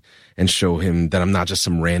performs and show him that I'm not just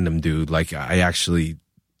some random dude. Like I actually,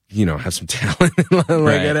 have some talent, like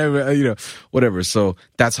Right. whatever. So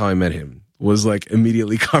that's how I met him. was like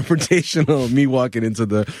immediately confrontational. Me walking into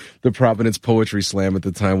the Providence Poetry Slam at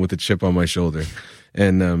the time with a chip on my shoulder,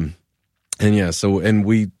 and yeah, so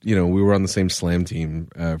we were on the same slam team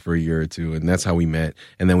for a year or two, and that's how we met.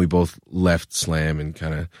 And then we both left slam and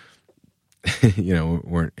kind of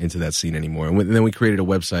weren't into that scene anymore. And then we created a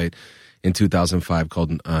website in 2005 called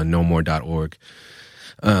nomore.org.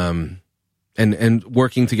 And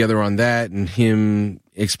working together on that, and him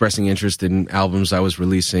expressing interest in albums I was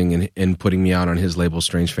releasing and putting me out on his label,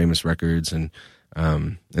 Strange Famous Records, and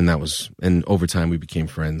over time we became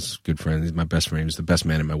friends, good friends. He's my best friend. He was the best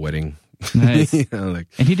man at my wedding. Nice. And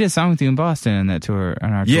he did a song with you in Boston on that tour,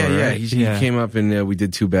 on our tour. Yeah, right? he came up and we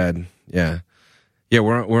did Too Bad. Yeah,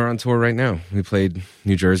 we're on tour right now. We played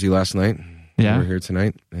New Jersey last night. Yeah, we're here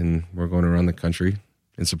tonight, and we're going around the country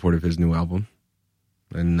in support of his new album.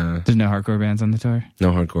 And there's no hardcore bands on the tour.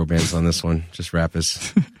 No hardcore bands on this one, just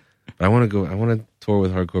rappers. But I want to tour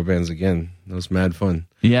with hardcore bands again. That was mad fun.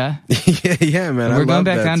 Yeah, yeah, man. We're going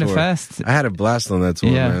back that down tour. to Fest. I had a blast on that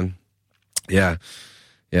tour, man. Yeah.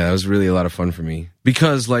 Yeah, it was really a lot of fun for me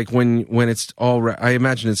because, like, when it's all, I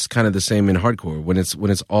imagine it's kind of the same in hardcore. When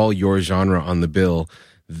it's all your genre on the bill,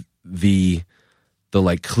 the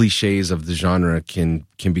like cliches of the genre can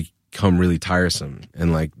become really tiresome,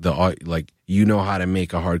 and like how to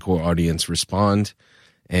make a hardcore audience respond,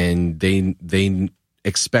 and they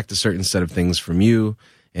expect a certain set of things from you,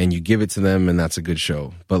 and you give it to them, and that's a good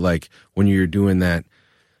show. But like when you're doing that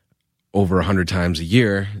over 100 times a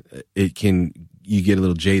year, you get a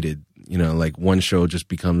little jaded, like one show just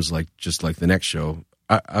becomes just like the next show.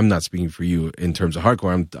 I'm not speaking for you in terms of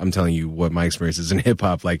hardcore. I'm telling you what my experience is in hip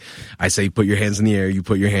hop. Like I say, put your hands in the air, you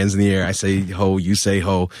put your hands in the air. I say ho, you say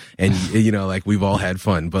ho, and like we've all had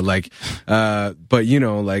fun. But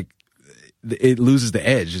it loses the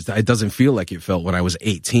edge. It doesn't feel like it felt when I was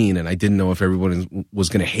 18 and I didn't know if everyone was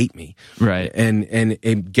going to hate me. Right. And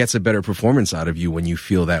it gets a better performance out of you when you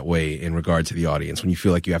feel that way in regard to the audience, when you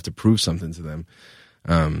feel like you have to prove something to them.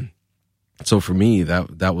 So for me,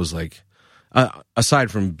 that was like, aside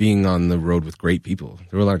from being on the road with great people,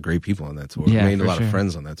 there were a lot of great people on that tour. Yeah, I made a lot sure. of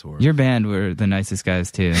friends on that tour. Your band were the nicest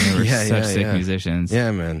guys too. They were such sick musicians. Yeah,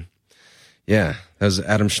 man. Yeah, that was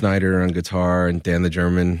Adam Schneider on guitar and Dan the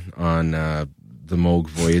German on the Moog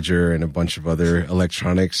Voyager and a bunch of other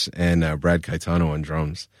electronics, and Brad Caetano on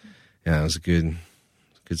drums. Yeah, it was a good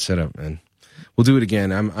setup, man. We'll do it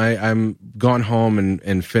again. I'm gone home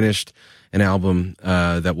and finished an album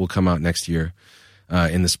that will come out next year,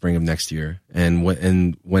 in the spring of next year. And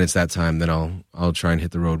when it's that time, then I'll try and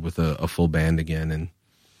hit the road with a full band again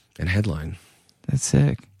and headline. That's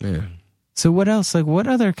sick. Yeah. So what else, like what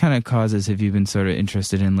other kind of causes have you been sort of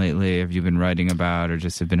interested in lately? Have you been writing about or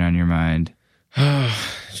just have been on your mind?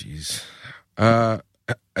 Jeez. I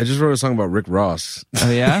just wrote a song about Rick Ross. Oh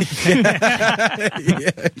yeah?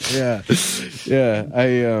 Yeah.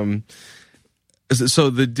 So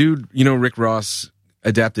the dude, Rick Ross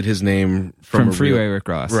adapted his name from Freeway Rick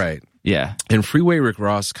Ross. Right. Yeah. And Freeway Rick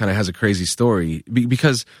Ross kind of has a crazy story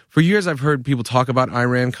because for years I've heard people talk about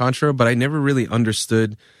Iran-Contra, but I never really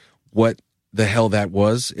understood what the hell that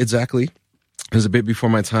was exactly. It was a bit before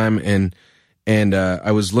my time, and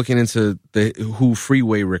I was looking into who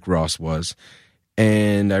Freeway Rick Ross was,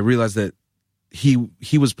 and I realized that he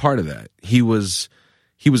was part of that. He was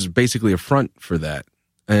basically a front for that,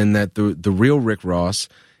 and that the real Rick Ross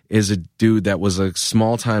is a dude that was a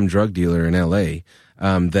small-time drug dealer in L.A.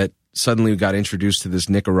 That suddenly got introduced to this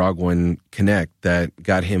Nicaraguan connect that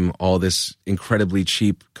got him all this incredibly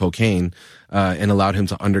cheap cocaine and allowed him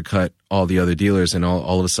to undercut all the other dealers, and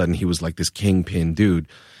all of a sudden he was like this kingpin dude.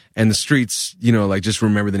 And the streets, just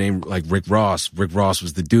remember the name like Rick Ross. Rick Ross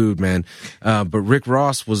was the dude, man. But Rick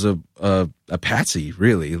Ross was a patsy,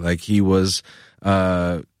 really. Like he was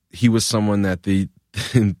someone that the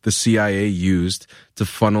CIA used to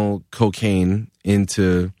funnel cocaine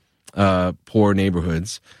into poor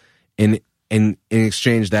neighborhoods. And in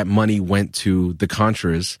exchange, that money went to the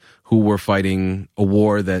Contras, who were fighting a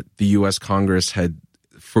war that the U.S. Congress had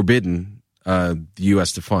forbidden the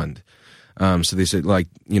U.S. to fund. So they said,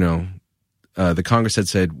 the Congress had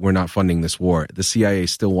said, we're not funding this war. The CIA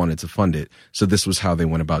still wanted to fund it. So this was how they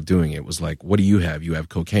went about doing it. It was like, what do you have? You have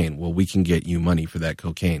cocaine. Well, we can get you money for that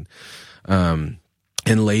cocaine. And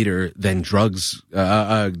later, then guns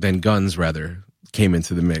came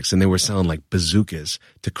into the mix, and they were selling like bazookas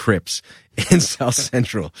to Crips in South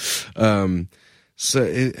Central. So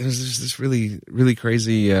it was just this really, really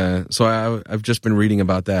crazy. So I've just been reading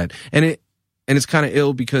about that, and it's kind of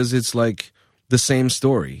ill because it's like the same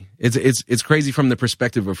story. It's crazy from the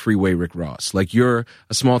perspective of Freeway Rick Ross. Like, you're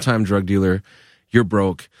a small time drug dealer. you're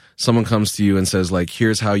broke. Someone comes to you and says, like,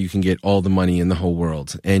 here's how you can get all the money in the whole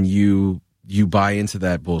world. And you buy into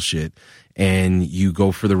that bullshit and you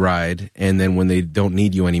go for the ride. And then when they don't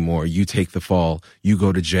need you anymore, you take the fall. You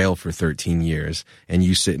go to jail for 13 years and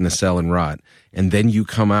you sit in a cell and rot. And then you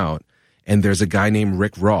come out and there's a guy named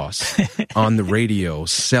Rick Ross on the radio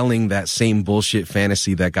selling that same bullshit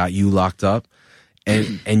fantasy that got you locked up.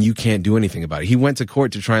 And you can't do anything about it. He went to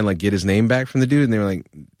court to try and like get his name back from the dude. And they were like,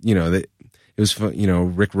 you know, that it was, you know,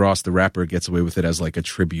 Rick Ross, the rapper, gets away with it as like a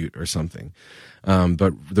tribute or something.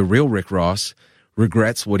 But the real Rick Ross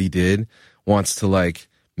regrets what he did, wants to like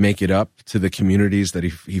make it up to the communities that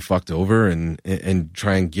he fucked over and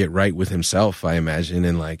try and get right with himself, I imagine.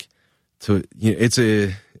 And like, to, you know, it's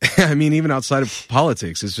I mean, even outside of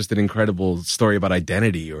politics, it's just an incredible story about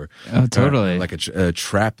identity or totally like a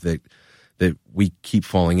trap that we keep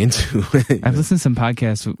falling into. I've listened to some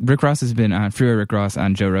podcasts. Rick Ross has been on Freeway Rick Ross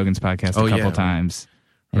on Joe Rogan's podcast a couple times.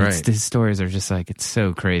 And right. His stories are just like, it's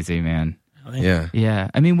so crazy, man. Yeah. Yeah.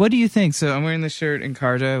 I mean, what do you think? So I'm wearing this shirt in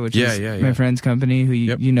Carta, which is my friend's company who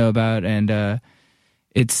you know about. And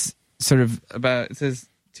it's sort of about, it says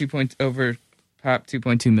over pop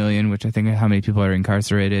 2.2 million, which I think how many people are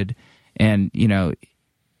incarcerated. And, you know,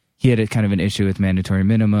 he had a kind of an issue with mandatory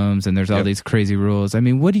minimums and there's all these crazy rules. I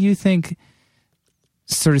mean, what do you think,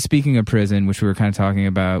 sort of speaking of prison, which we were kind of talking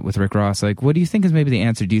about with Rick Ross, like, what do you think is maybe the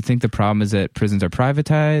answer? Do you think the problem is that prisons are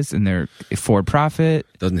privatized and they're for profit?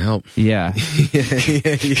 Doesn't help. Yeah.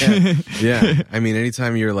 Yeah. I mean,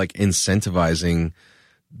 anytime you're like incentivizing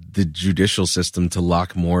the judicial system to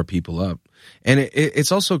lock more people up. And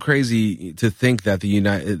it's also crazy to think that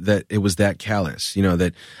that it was that callous, you know,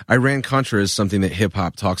 that Iran-Contra is something that hip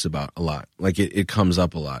hop talks about a lot. Like it comes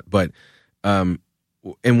up a lot. But, and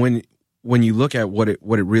when you look at what it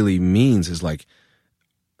really means is like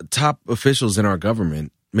top officials in our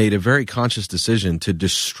government made a very conscious decision to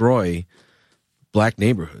destroy black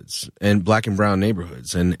neighborhoods and black and brown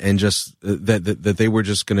neighborhoods and just that they were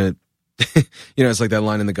just going to, you know, it's like that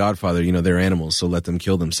line in The Godfather, you know, they're animals, so let them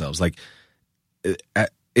kill themselves. Like,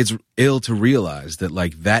 it's ill to realize that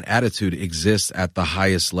like that attitude exists at the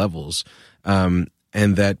highest levels, and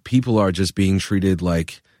that people are just being treated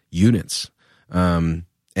like units, and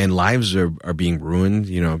lives are being ruined.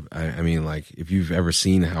 You know, I mean, like if you've ever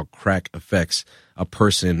seen how crack affects a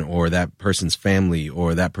person or that person's family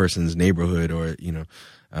or that person's neighborhood, or you know,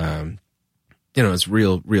 it's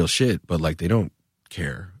real shit. But like they don't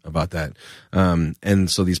care about that, and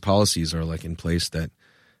so these policies are like in place that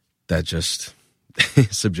just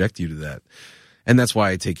subject you to that. And that's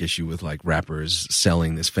why I take issue with like rappers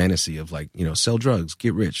selling this fantasy of like, you know, sell drugs,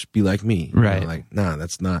 get rich, be like me. Right. You know, like, nah,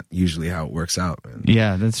 that's not usually how it works out, man.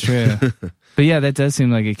 Yeah, that's true. But yeah, that does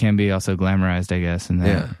seem like it can be also glamorized, I guess. And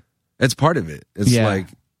yeah, it's part of it. It's like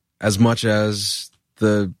as much as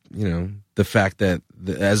the fact that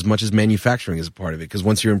as much as manufacturing is a part of it. Because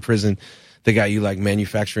once you're in prison, they got you like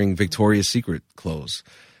manufacturing Victoria's Secret clothes.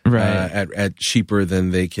 Right. At cheaper than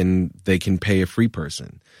they can pay a free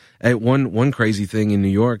person. One crazy thing in New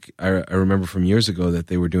York, I remember from years ago that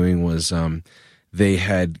they were doing was they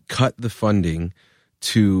had cut the funding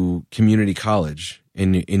to community college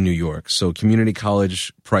in New York. So community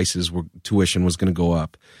college tuition was going to go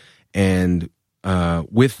up, and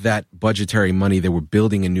with that budgetary money, they were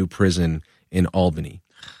building a new prison in Albany,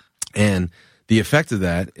 and the effect of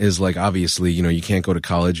that is like, obviously, you know, you can't go to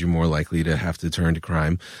college. You're more likely to have to turn to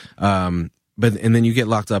crime. And then you get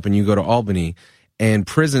locked up and you go to Albany, and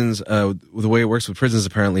prisons, the way it works with prisons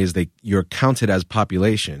apparently is you're counted as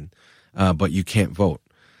population, but you can't vote.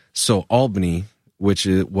 So Albany, which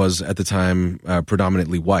was at the time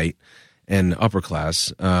predominantly white and upper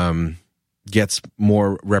class, gets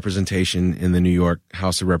more representation in the New York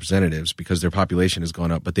House of Representatives because their population has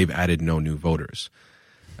gone up, but they've added no new voters.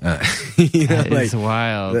 You know, it's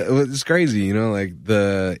wild. It's crazy, you know, like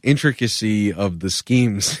the intricacy of the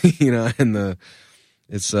schemes, you know, and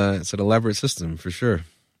it's an elaborate system for sure.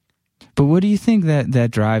 But what do you think that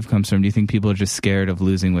drive comes from? Do you think people are just scared of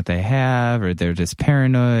losing what they have, or they're just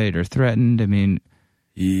paranoid or threatened? I mean,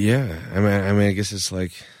 yeah, I mean, I guess it's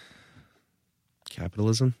like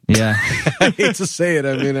capitalism. Yeah, I hate to say it.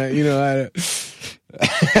 I mean,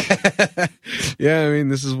 yeah, I mean,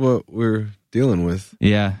 this is what we're dealing with.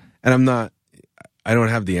 Yeah. And I don't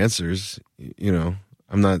have the answers, you know.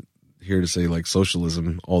 I'm not here to say like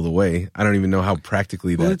socialism all the way. I don't even know how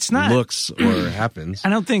practically that looks or happens. I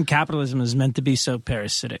don't think capitalism is meant to be so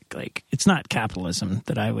parasitic. Like, it's not capitalism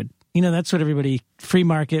that I would, you know, that's what everybody, free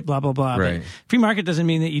market, blah, blah, blah. Right. But free market doesn't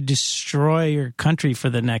mean that you destroy your country for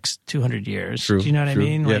the next 200 years. True, Do you know what I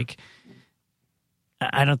mean? Yeah. Like,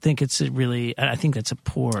 I don't think it's I think that's a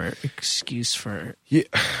poor excuse for. Yeah,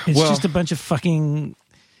 It's just a bunch of fucking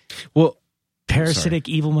parasitic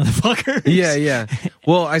evil motherfuckers. Yeah.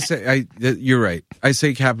 Well, you're right. I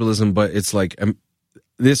say capitalism, but it's like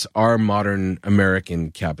this our modern American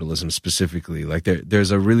capitalism specifically. Like there's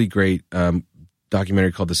a really great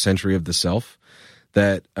documentary called "The Century of the Self"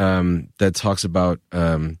 that talks about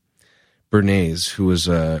Bernays, who was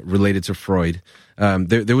related to Freud.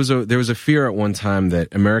 There was a fear at one time that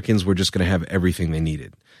Americans were just going to have everything they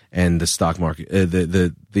needed, and the stock market,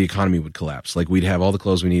 the economy would collapse. Like we'd have all the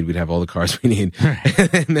clothes we need, we'd have all the cars we need,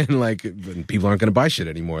 and then like people aren't going to buy shit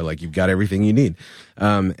anymore. Like you've got everything you need,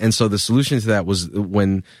 and so the solution to that was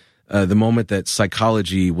when the moment that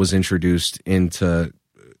psychology was introduced into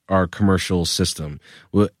our commercial system,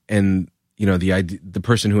 and the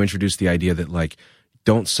person who introduced the idea that like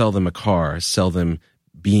don't sell them a car, sell them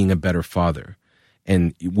being a better father.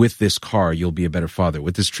 And with this car, you'll be a better father.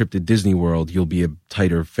 With this trip to Disney World, you'll be a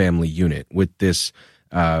tighter family unit. With this,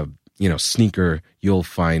 sneaker, you'll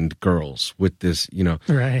find girls. With this,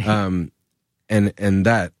 right. And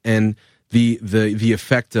the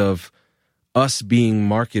effect of us being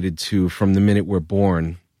marketed to from the minute we're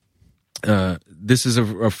born. This is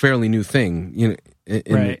a fairly new thing,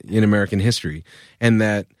 in American history, and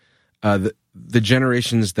that the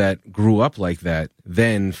generations that grew up like that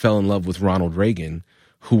then fell in love with Ronald Reagan,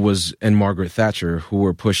 and Margaret Thatcher, who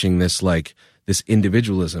were pushing this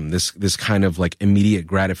individualism, this kind of like immediate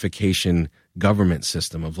gratification government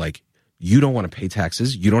system of like, you don't want to pay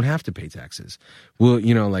taxes, you don't have to pay taxes. Well,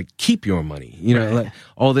 like keep your money, like,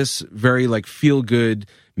 all this very like feel good,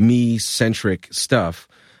 me centric stuff.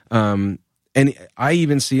 And I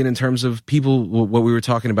even see it in terms of people, what we were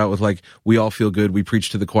talking about with like, we all feel good, we preach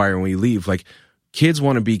to the choir and we leave. Like kids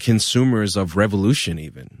want to be consumers of Revolution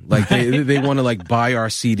even. Like they want to like buy our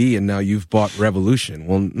CD and now you've bought Revolution.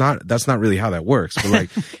 Well, that's not really how that works. But like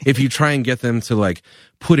if you try and get them to like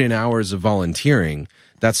put in hours of volunteering,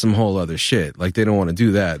 that's some whole other shit. Like they don't want to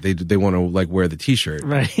do that. They want to like wear the t-shirt.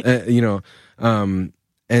 Right.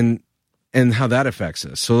 And how that affects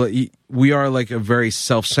us. So we are like a very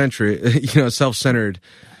self-centered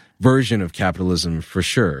version of capitalism for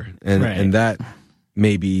sure. And that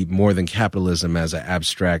maybe more than capitalism as an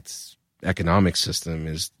abstract economic system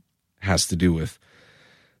has to do with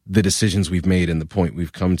the decisions we've made and the point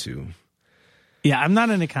we've come to. Yeah, I'm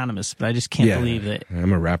not an economist, but I just can't believe that.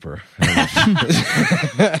 I'm a rapper. I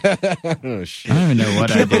don't even know what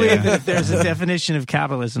I can't do. believe that there's a definition of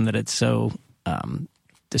capitalism that it's so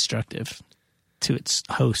destructive to its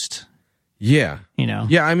host. Yeah.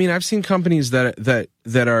 Yeah, I mean, I've seen companies that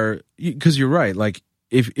are, because you're right, like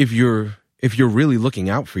if you're really looking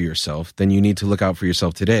out for yourself, then you need to look out for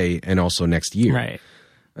yourself today and also next year. Right.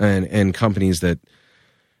 And companies that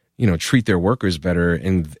treat their workers better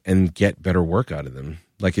and get better work out of them.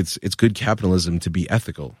 Like it's good capitalism to be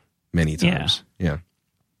ethical many times. Yeah.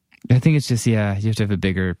 I think it's just, you have to have a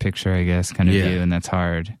bigger picture, I guess, kind of view, and that's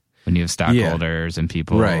hard when you have stockholders and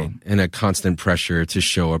people. Right, and a constant pressure to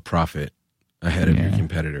show a profit ahead of your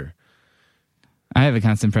competitor. I have a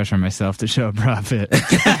constant pressure on myself to show a profit. And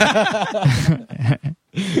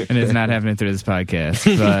it's not happening through this podcast.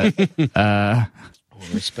 But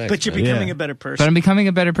respect. But you're becoming a better person. But I'm becoming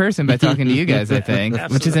a better person by talking to you guys, I think,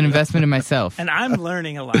 which is an investment in myself. And I'm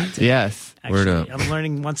learning a lot today. Yes. Actually, Word up. I'm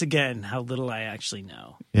learning once again how little I actually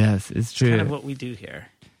know. Yes, it's true. Kind of what we do here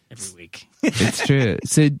every week. It's true.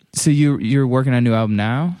 So you're working on a new album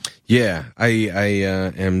now? Yeah, I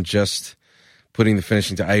am just putting the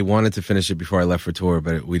finishing. I wanted to finish it before I left for tour,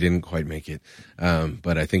 but we didn't quite make it.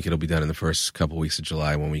 But I think it'll be done in the first couple weeks of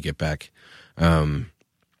July when we get back. I've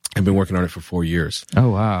been working on it for 4 years. Oh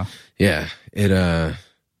wow! Yeah, it's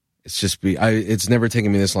never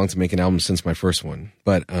taken me this long to make an album since my first one.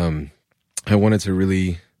 But I wanted to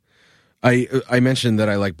really. I mentioned that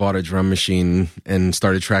I bought a drum machine and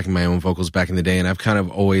started tracking my own vocals back in the day, and I've kind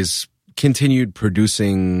of always continued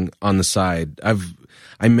producing on the side.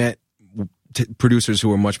 I met producers who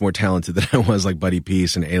were much more talented than I was, like Buddy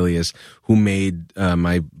Peace and Alias, who made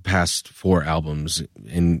my past 4 albums.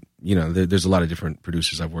 And there's a lot of different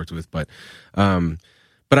producers I've worked with, but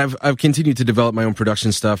I've continued to develop my own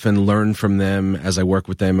production stuff and learn from them as I work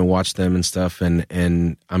with them and watch them and stuff.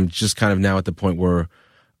 And I'm just kind of now at the point where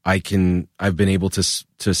I've been able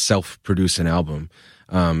to self-produce an album.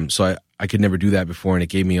 So I could never do that before, and it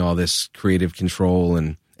gave me all this creative control,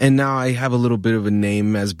 and now I have a little bit of a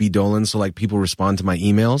name as B. Dolan, so people respond to my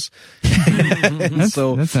emails.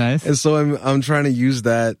 That's nice. And so I'm trying to use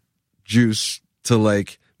that juice to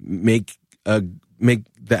make the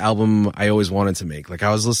album I always wanted to make.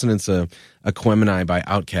 I was listening to Aquemini by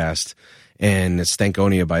Outkast, and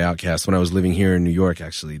Stankonia by Outkast when I was living here in New York.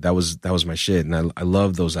 Actually, that was my shit, and I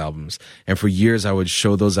loved those albums. And for years, I would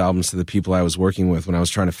show those albums to the people I was working with when I was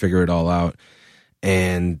trying to figure it all out,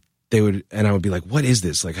 and I would be like, "What is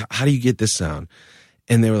this? Like, how do you get this sound?"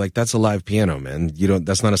 And they were like, "That's a live piano, man.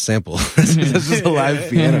 That's not a sample. That's just a live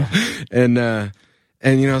piano."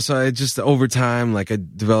 And you know, so I just over time, like I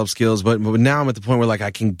developed skills, but now I'm at the point where like I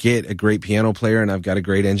can get a great piano player, and I've got a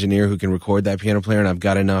great engineer who can record that piano player, and I've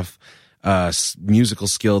got enough musical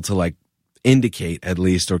skill to like indicate at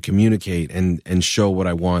least or communicate and show what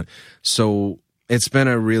I want. So it's been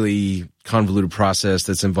a really convoluted process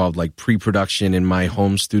that's involved like pre-production in my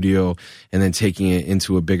home studio and then taking it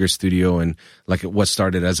into a bigger studio. And like what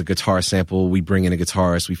started as a guitar sample, we bring in a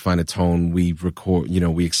guitarist, we find a tone, we record, you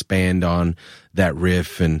know, we expand on that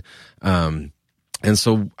riff. And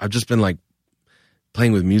so I've just been like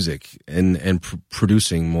playing with music and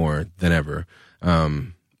producing more than ever,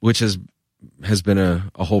 which has been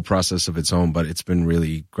a whole process of its own, but it's been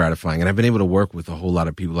really gratifying. And I've been able to work with a whole lot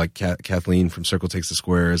of people, like Kathleen from Circle Takes the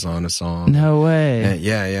Square is on a song. No way. And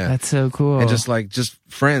yeah. That's so cool. And just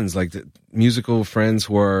friends, like musical friends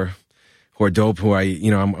who are dope, who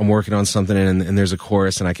I'm working on something and there's a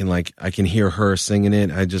chorus and I can hear her singing it.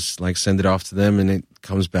 I just like send it off to them and it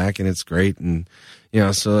comes back and it's great. And, you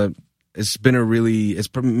know, so it's been it's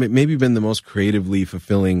maybe been the most creatively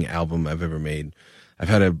fulfilling album I've ever made. I've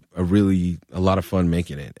had a lot of fun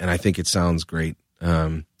making it, and I think it sounds great.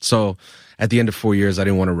 So at the end of 4 years, I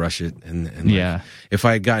didn't want to rush it. And yeah, if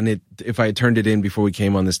I had turned it in before we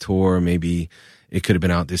came on this tour, maybe it could have been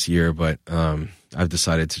out this year. But I've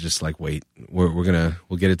decided to just like wait. We'll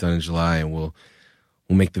get it done in July, and we'll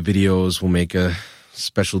make the videos. We'll make a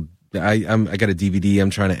special. I got a DVD I'm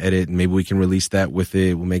trying to edit, and maybe we can release that with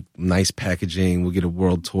it. We'll make nice packaging. We'll get a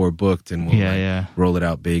world tour booked, and we'll roll it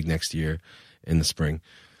out big next year in the spring.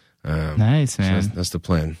 Nice, man. So that's the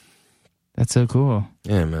plan. That's so cool.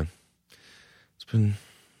 Yeah, man.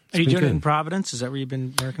 Are you doing it in Providence? Is that where you've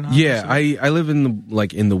been working on? Yeah, I live in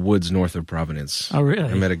the woods north of Providence. Oh, really?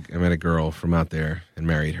 I met a girl from out there and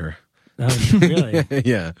married her. Oh, really?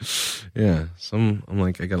 Yeah. So I'm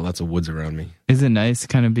like, I got lots of woods around me. Is it nice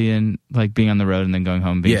kind of being on the road and then going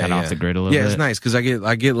home, being kind of off the grid a little bit? Yeah, it's nice because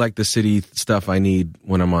I get like the city stuff I need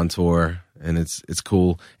when I'm on tour, and it's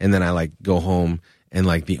cool. And then I like go home, and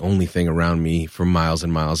like the only thing around me for miles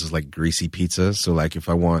and miles is like greasy pizza. So like if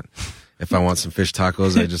I want some fish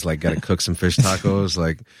tacos, I just like got to cook some fish tacos.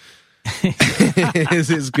 Like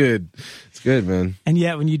it's good. It's good, man. And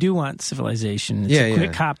yet when you do want civilization, it's a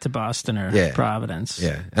quick hop to Boston or Providence.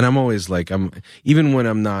 Yeah. And I'm always like, even when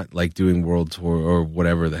I'm not like doing world tour or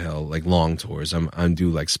whatever the hell, like long tours, I'm do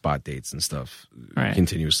like spot dates and stuff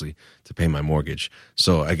continuously to pay my mortgage.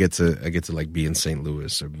 So I get to like be in St.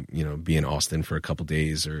 Louis or, you know, be in Austin for a couple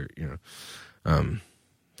days or, you know,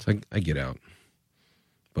 so I get out.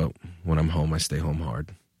 But when I'm home, I stay home hard.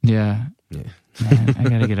 Yeah. Yeah. Man, I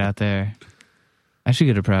gotta get out there. I should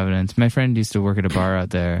go to Providence. My friend used to work at a bar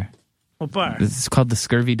out there. What bar? It's called the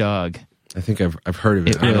Scurvy Dog. I think I've heard of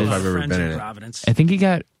it. I don't know if I've ever been in it. Providence. I think he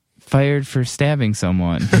got fired for stabbing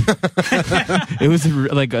someone. It was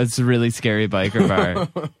like a really scary biker bar,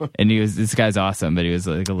 and this guy's awesome, but he was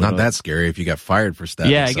like a little not that scary if you got fired for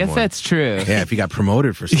stabbing. Yeah, I someone. guess that's true. Yeah, if you got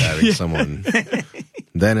promoted for stabbing someone,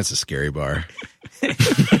 then it's a scary bar.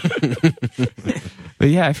 But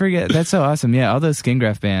yeah, I forget. That's so awesome. Yeah, all those skin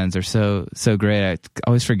graft bands are so great. I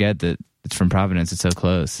always forget that it's from Providence. It's so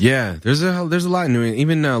close. Yeah, there's a lot in New England.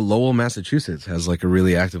 Even Lowell, Massachusetts has like a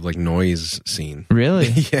really active like noise scene. Really?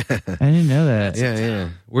 Yeah. I didn't know that. Yeah.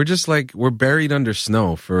 We're buried under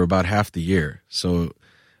snow for about half the year. So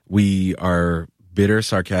we are bitter,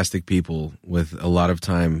 sarcastic people with a lot of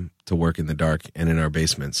time to work in the dark and in our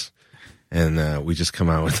basements. And we just come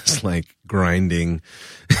out with this like grinding,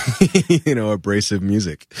 abrasive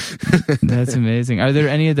music. That's amazing. Are there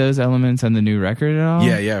any of those elements on the new record at all?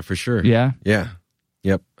 Yeah, for sure. Yeah? Yeah.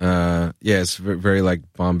 Yep. It's very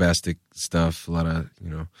like bombastic stuff. A lot of,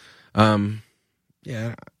 I don't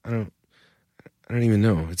even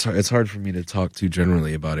know. It's hard for me to talk too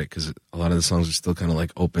generally about it because a lot of the songs are still kind of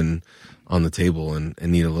like open on the table and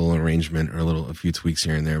need a little arrangement or a few tweaks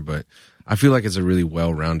here and there. But I feel like it's a really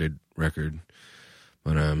well-rounded record.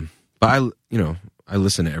 But I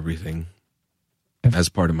listen to everything as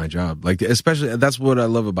part of my job. Like, especially that's what I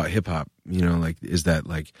love about hip hop, is that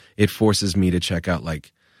like it forces me to check out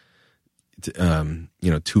like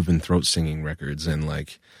Tuvan throat singing records and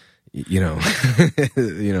like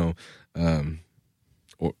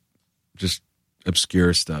or just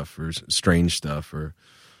obscure stuff or strange stuff or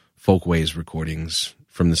Folkways recordings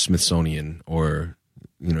from the Smithsonian or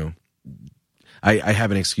I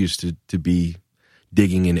have an excuse to be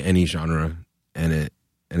digging in any genre, and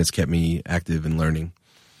it's kept me active and learning.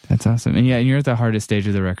 That's awesome. And you're at the hardest stage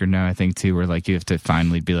of the record now, I think, too, where like you have to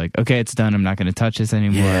finally be like, okay, it's done. I'm not going to touch this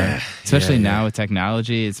anymore. Yeah. Especially now with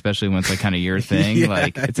technology, especially when it's like kind of your thing.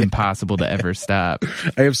 Like it's impossible to ever stop.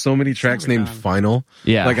 I have so many tracks named Final.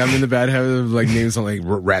 Yeah. Like I'm in the bad habit of like naming something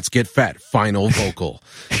like Rats Get Fat, Final Vocal.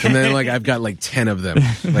 And then like I've got like 10 of them.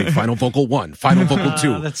 Like Final Vocal 1, Final Vocal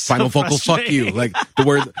 2, that's Final so Vocal Fuck You. frustrating. Like the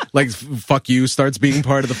word like fuck you starts being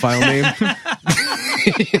part of the file name.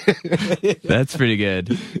 That's pretty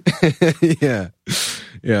good.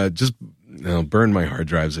 Yeah, just burn my hard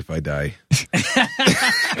drives if I die.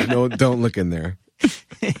 No, don't look in there.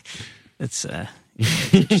 It's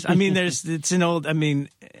I mean, it's an old. I mean,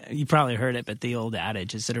 you probably heard it, but the old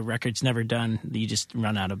adage is that a record's never done. You just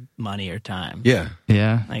run out of money or time. Yeah.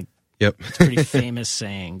 Yeah. Like Yep. it's a pretty famous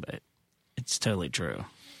saying, but it's totally true.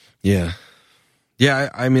 Yeah. Yeah,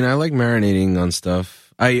 I mean, I like marinating on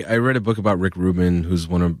stuff. I read a book about Rick Rubin, who's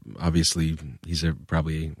obviously, he's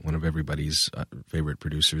probably one of everybody's favorite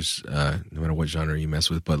producers, no matter what genre you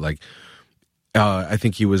mess with. But like, I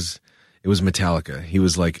think it was Metallica. He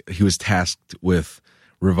was tasked with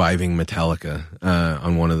reviving Metallica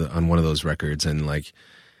on one of those records, and like,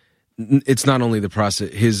 it's not only the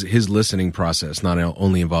process, his listening process not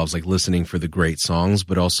only involves like listening for the great songs,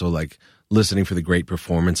 but also like listening for the great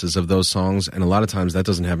performances of those songs. And a lot of times that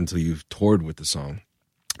doesn't happen until you've toured with the song.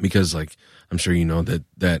 Because like, I'm sure you know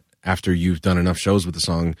that after you've done enough shows with the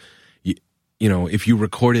song, you know, if you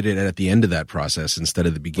recorded it at the end of that process instead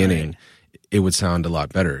of the beginning, right, it would sound a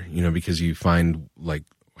lot better, you know, because you find like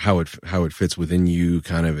how it fits within you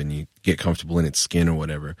kind of, and you get comfortable in its skin or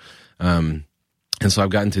whatever. And so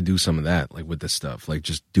I've gotten to do some of that, like with this stuff, like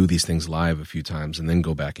just do these things live a few times and then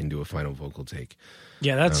go back and do a final vocal take.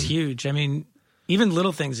 Yeah, that's huge. I mean, even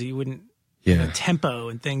little things that you wouldn't, tempo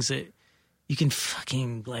and things that you can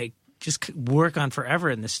fucking like just work on forever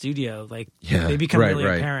in the studio. Like they become really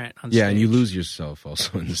apparent on stage. Yeah, and you lose yourself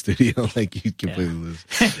also in the studio. Like you completely lose.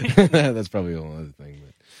 That's probably a whole other thing.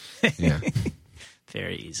 But yeah.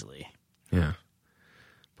 Very easily. Yeah.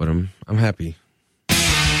 But I'm happy.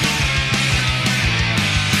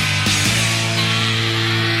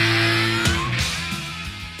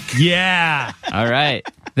 Yeah. All right.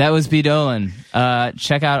 That was B. Dolan.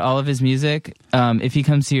 Check out all of his music. If he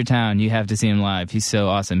comes to your town, you have to see him live. He's so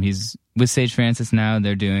awesome. He's with Sage Francis now.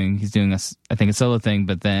 He's doing I think a solo thing,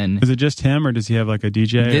 but then... Is it just him, or does he have like a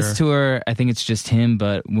DJ? This tour, I think it's just him,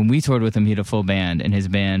 but when we toured with him, he had a full band, and his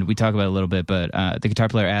band, we talk about it a little bit, but the guitar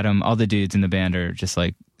player, Adam, all the dudes in the band are just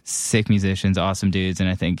like sick musicians, awesome dudes, and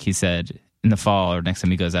I think he said in the fall or next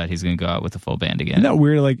time he goes out, he's going to go out with a full band again. Isn't that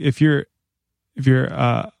weird? Like if you're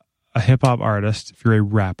a hip-hop artist, if you're a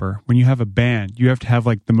rapper, when you have a band, you have to have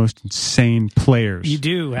like the most insane players. You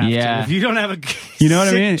do have to. If you don't have a you know what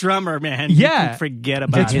I mean? drummer, man, you can forget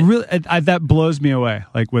about it. Really, that blows me away,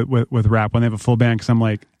 like with rap, when they have a full band, because I'm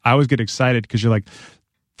like, I always get excited because you're like,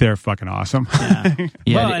 they're fucking awesome.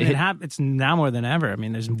 Yeah. Well, and it's now more than ever. I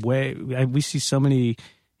mean, we see so many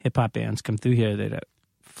hip-hop bands come through here that are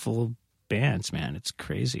full bands, man. It's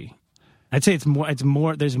crazy. I'd say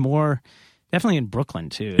there's more... Definitely in Brooklyn,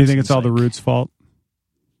 too. Do you think it's all the Roots' fault?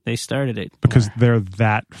 They started it. Because they're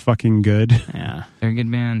that fucking good? Yeah. They're a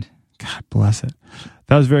good band. God bless it.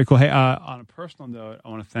 That was very cool. Hey, on a personal note, I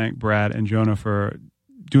want to thank Brad and Jonah for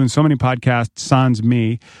doing so many podcasts, sans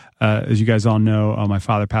me. As you guys all know, my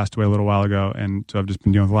father passed away a little while ago, and so I've just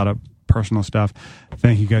been dealing with a lot of personal stuff.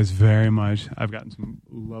 Thank you guys very much. I've gotten some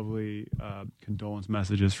lovely condolence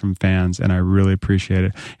messages from fans, and I really appreciate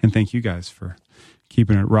it. And thank you guys for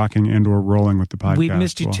keeping it rocking and or rolling with the podcast. We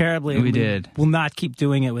missed you terribly. We did. We'll not keep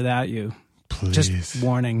doing it without you. Please. Just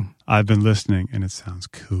warning. I've been listening, and it sounds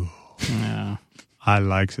cool. Yeah. I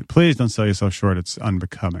likes it. Please don't sell yourself short. It's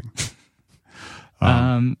unbecoming.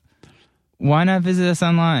 Why not visit us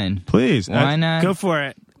online? Please. Why not? Go for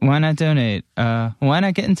it. Why not donate? Why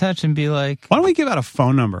not get in touch and be like... Why don't we give out a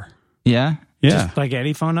phone number? Yeah? Yeah. Just like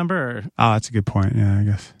any phone number? Or? Oh, that's a good point. Yeah, I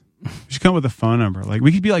guess. We should come up with a phone number. Like,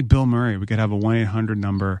 we could be like Bill Murray. We could have a 1-800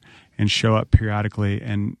 number and show up periodically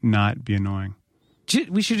and not be annoying.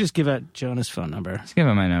 We should just give out Jonah's phone number. Just give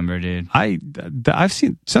out my number, dude. I've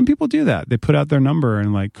seen some people do that. They put out their number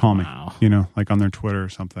and like call me, you know, like on their Twitter or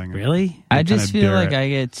something. Really? I just feel like I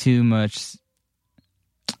get too much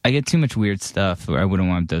weird stuff where I wouldn't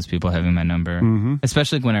want those people having my number. Mm-hmm.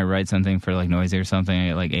 Especially when I write something for like Noisy or something, I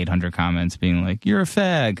get like 800 comments being like, "You're a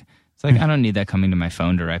fag." It's like, I don't need that coming to my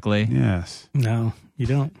phone directly. Yes. No, you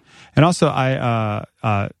don't. And also, my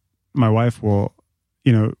wife will,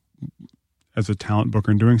 you know, as a talent booker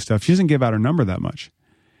and doing stuff, she doesn't give out her number that much.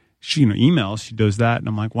 she, emails, she does that. And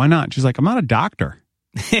I'm like, why not? She's like, I'm not a doctor.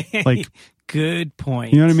 Like, good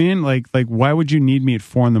point. you know what I mean? Like, why would you need me at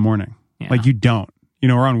 4 a.m? Yeah. Like, you don't,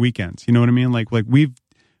 or on weekends, you know what I mean? Like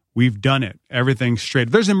we've done it. Everything's straight.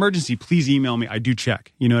 If there's an emergency, please email me. I do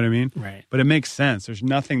check. You know what I mean? Right. But it makes sense. There's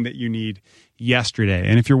nothing that you need yesterday.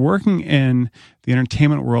 And if you're working in the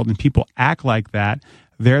entertainment world and people act like that,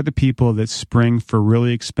 they're the people that spring for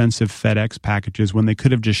really expensive FedEx packages when they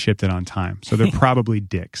could have just shipped it on time. So they're probably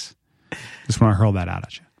dicks. Just want to hurl that out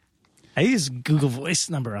at you. I use Google Voice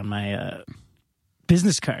number on my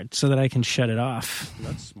business card so that I can shut it off.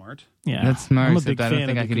 That's smart. Yeah, That's smart. I'm a except big I don't fan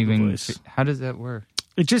think of I the could Google even. Voice. How does that work?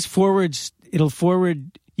 It just forwards. It'll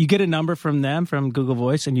forward. You get a number from them, from Google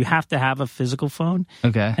Voice, and you have to have a physical phone.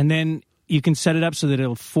 Okay. And then you can set it up so that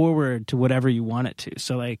it'll forward to whatever you want it to.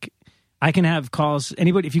 So, like, I can have calls.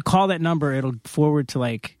 Anybody, if you call that number, it'll forward to,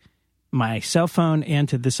 like, my cell phone and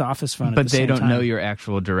to this office phone. But at the they same don't time. know your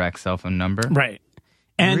actual direct cell phone number. Right.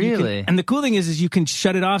 And you Really? and the cool thing is you can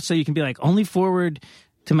shut it off so you can be like, only forward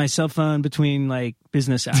to my cell phone between, like,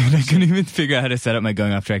 business hours. I couldn't even figure out how to set up my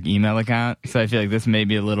Going Off Track email account, so I feel like this may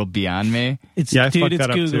be a little beyond me. It's, Yeah, I dude, fucked it's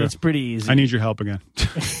that up, Google. too. It's pretty easy. I need your help again.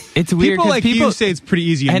 It's weird. People 'cause like you say it's pretty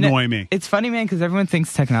easy and annoy me. It's funny, man, because everyone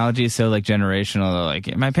thinks technology is so, like, generational.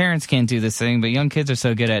 They're like, my parents can't do this thing, but young kids are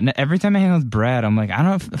so good at it. And every time I hang out with Brad, I'm like, I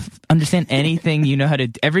don't understand anything you know how to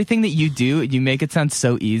do. Everything that you do, you make it sound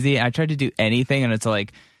so easy. I try to do anything, and it's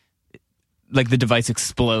like the device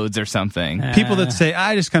explodes or something. People that say,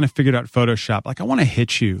 I just kind of figured out Photoshop. Like, I want to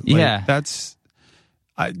hit you. Like, Yeah.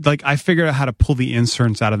 I figured out how to pull the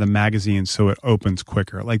inserts out of the magazine so it opens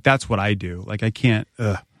quicker. Like, that's what I do. Like, I can't,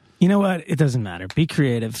 You know what? It doesn't matter. Be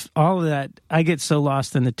creative. All of that. I get so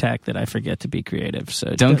lost in the tech that I forget to be creative.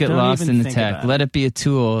 So Don't get lost even in the think tech. about Let it be a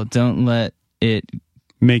tool. Don't let it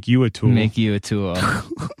make you a tool. make you a tool.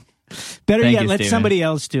 Better Thank yet, you, let Steven. somebody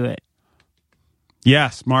else do it. Yeah,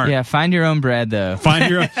 smart. Yeah, find your own Brad, though. Find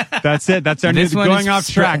your own. That's it. That's our new This one going is off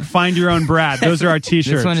track. Find your own Brad. Those are our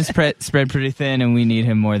t-shirts. This one is spread pretty thin, and we need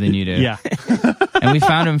him more than you do. Yeah. And we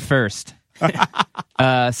found him first.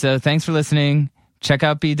 So thanks for listening. Check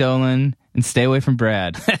out B. Dolan and stay away from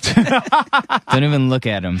Brad. Don't even look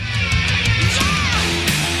at him.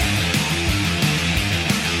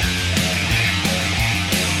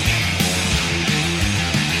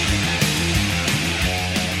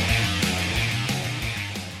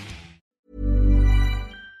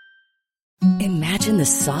 Imagine the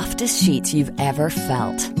softest sheets you've ever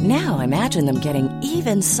felt. Now imagine them getting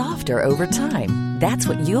even softer over time. That's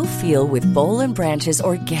what you'll feel with Boll & Branch's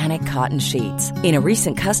organic cotton sheets. In a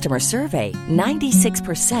recent customer survey,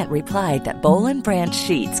 96% replied that Boll & Branch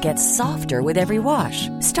sheets get softer with every wash.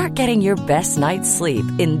 Start getting your best night's sleep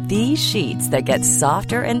in these sheets that get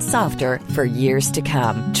softer and softer for years to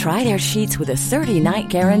come. Try their sheets with a 30-night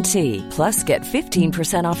guarantee. Plus, get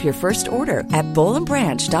 15% off your first order at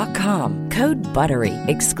bollandbranch.com. Code BUTTERY.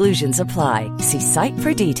 Exclusions apply. See site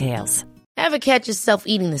for details. Ever catch yourself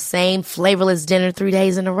eating the same flavorless dinner 3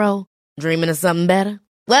 days in a row? Dreaming of something better?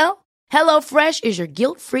 Well, HelloFresh is your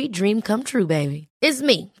guilt-free dream come true, baby. It's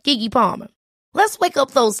me, Keke Palmer. Let's wake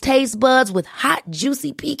up those taste buds with hot,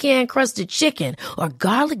 juicy pecan-crusted chicken or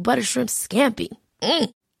garlic butter shrimp scampi.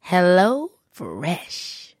 Hello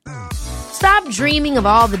Fresh. Stop dreaming of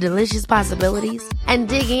all the delicious possibilities and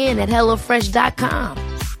dig in at HelloFresh.com.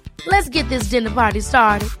 Let's get this dinner party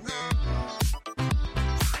started.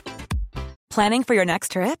 Planning for your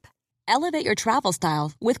next trip? Elevate your travel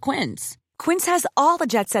style with Quince. Quince has all the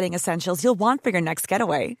jet-setting essentials you'll want for your next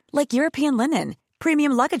getaway, like European linen,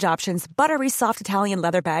 premium luggage options, buttery soft Italian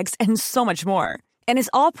leather bags, and so much more. And is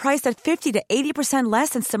all priced at 50 to 80% less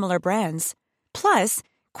than similar brands. Plus,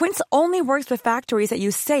 Quince only works with factories that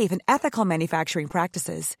use safe and ethical manufacturing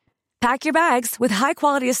practices. Pack your bags with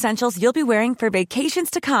high-quality essentials you'll be wearing for vacations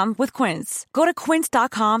to come with Quince. Go to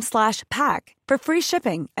quince.com/pack for free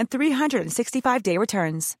shipping and 365-day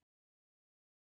returns.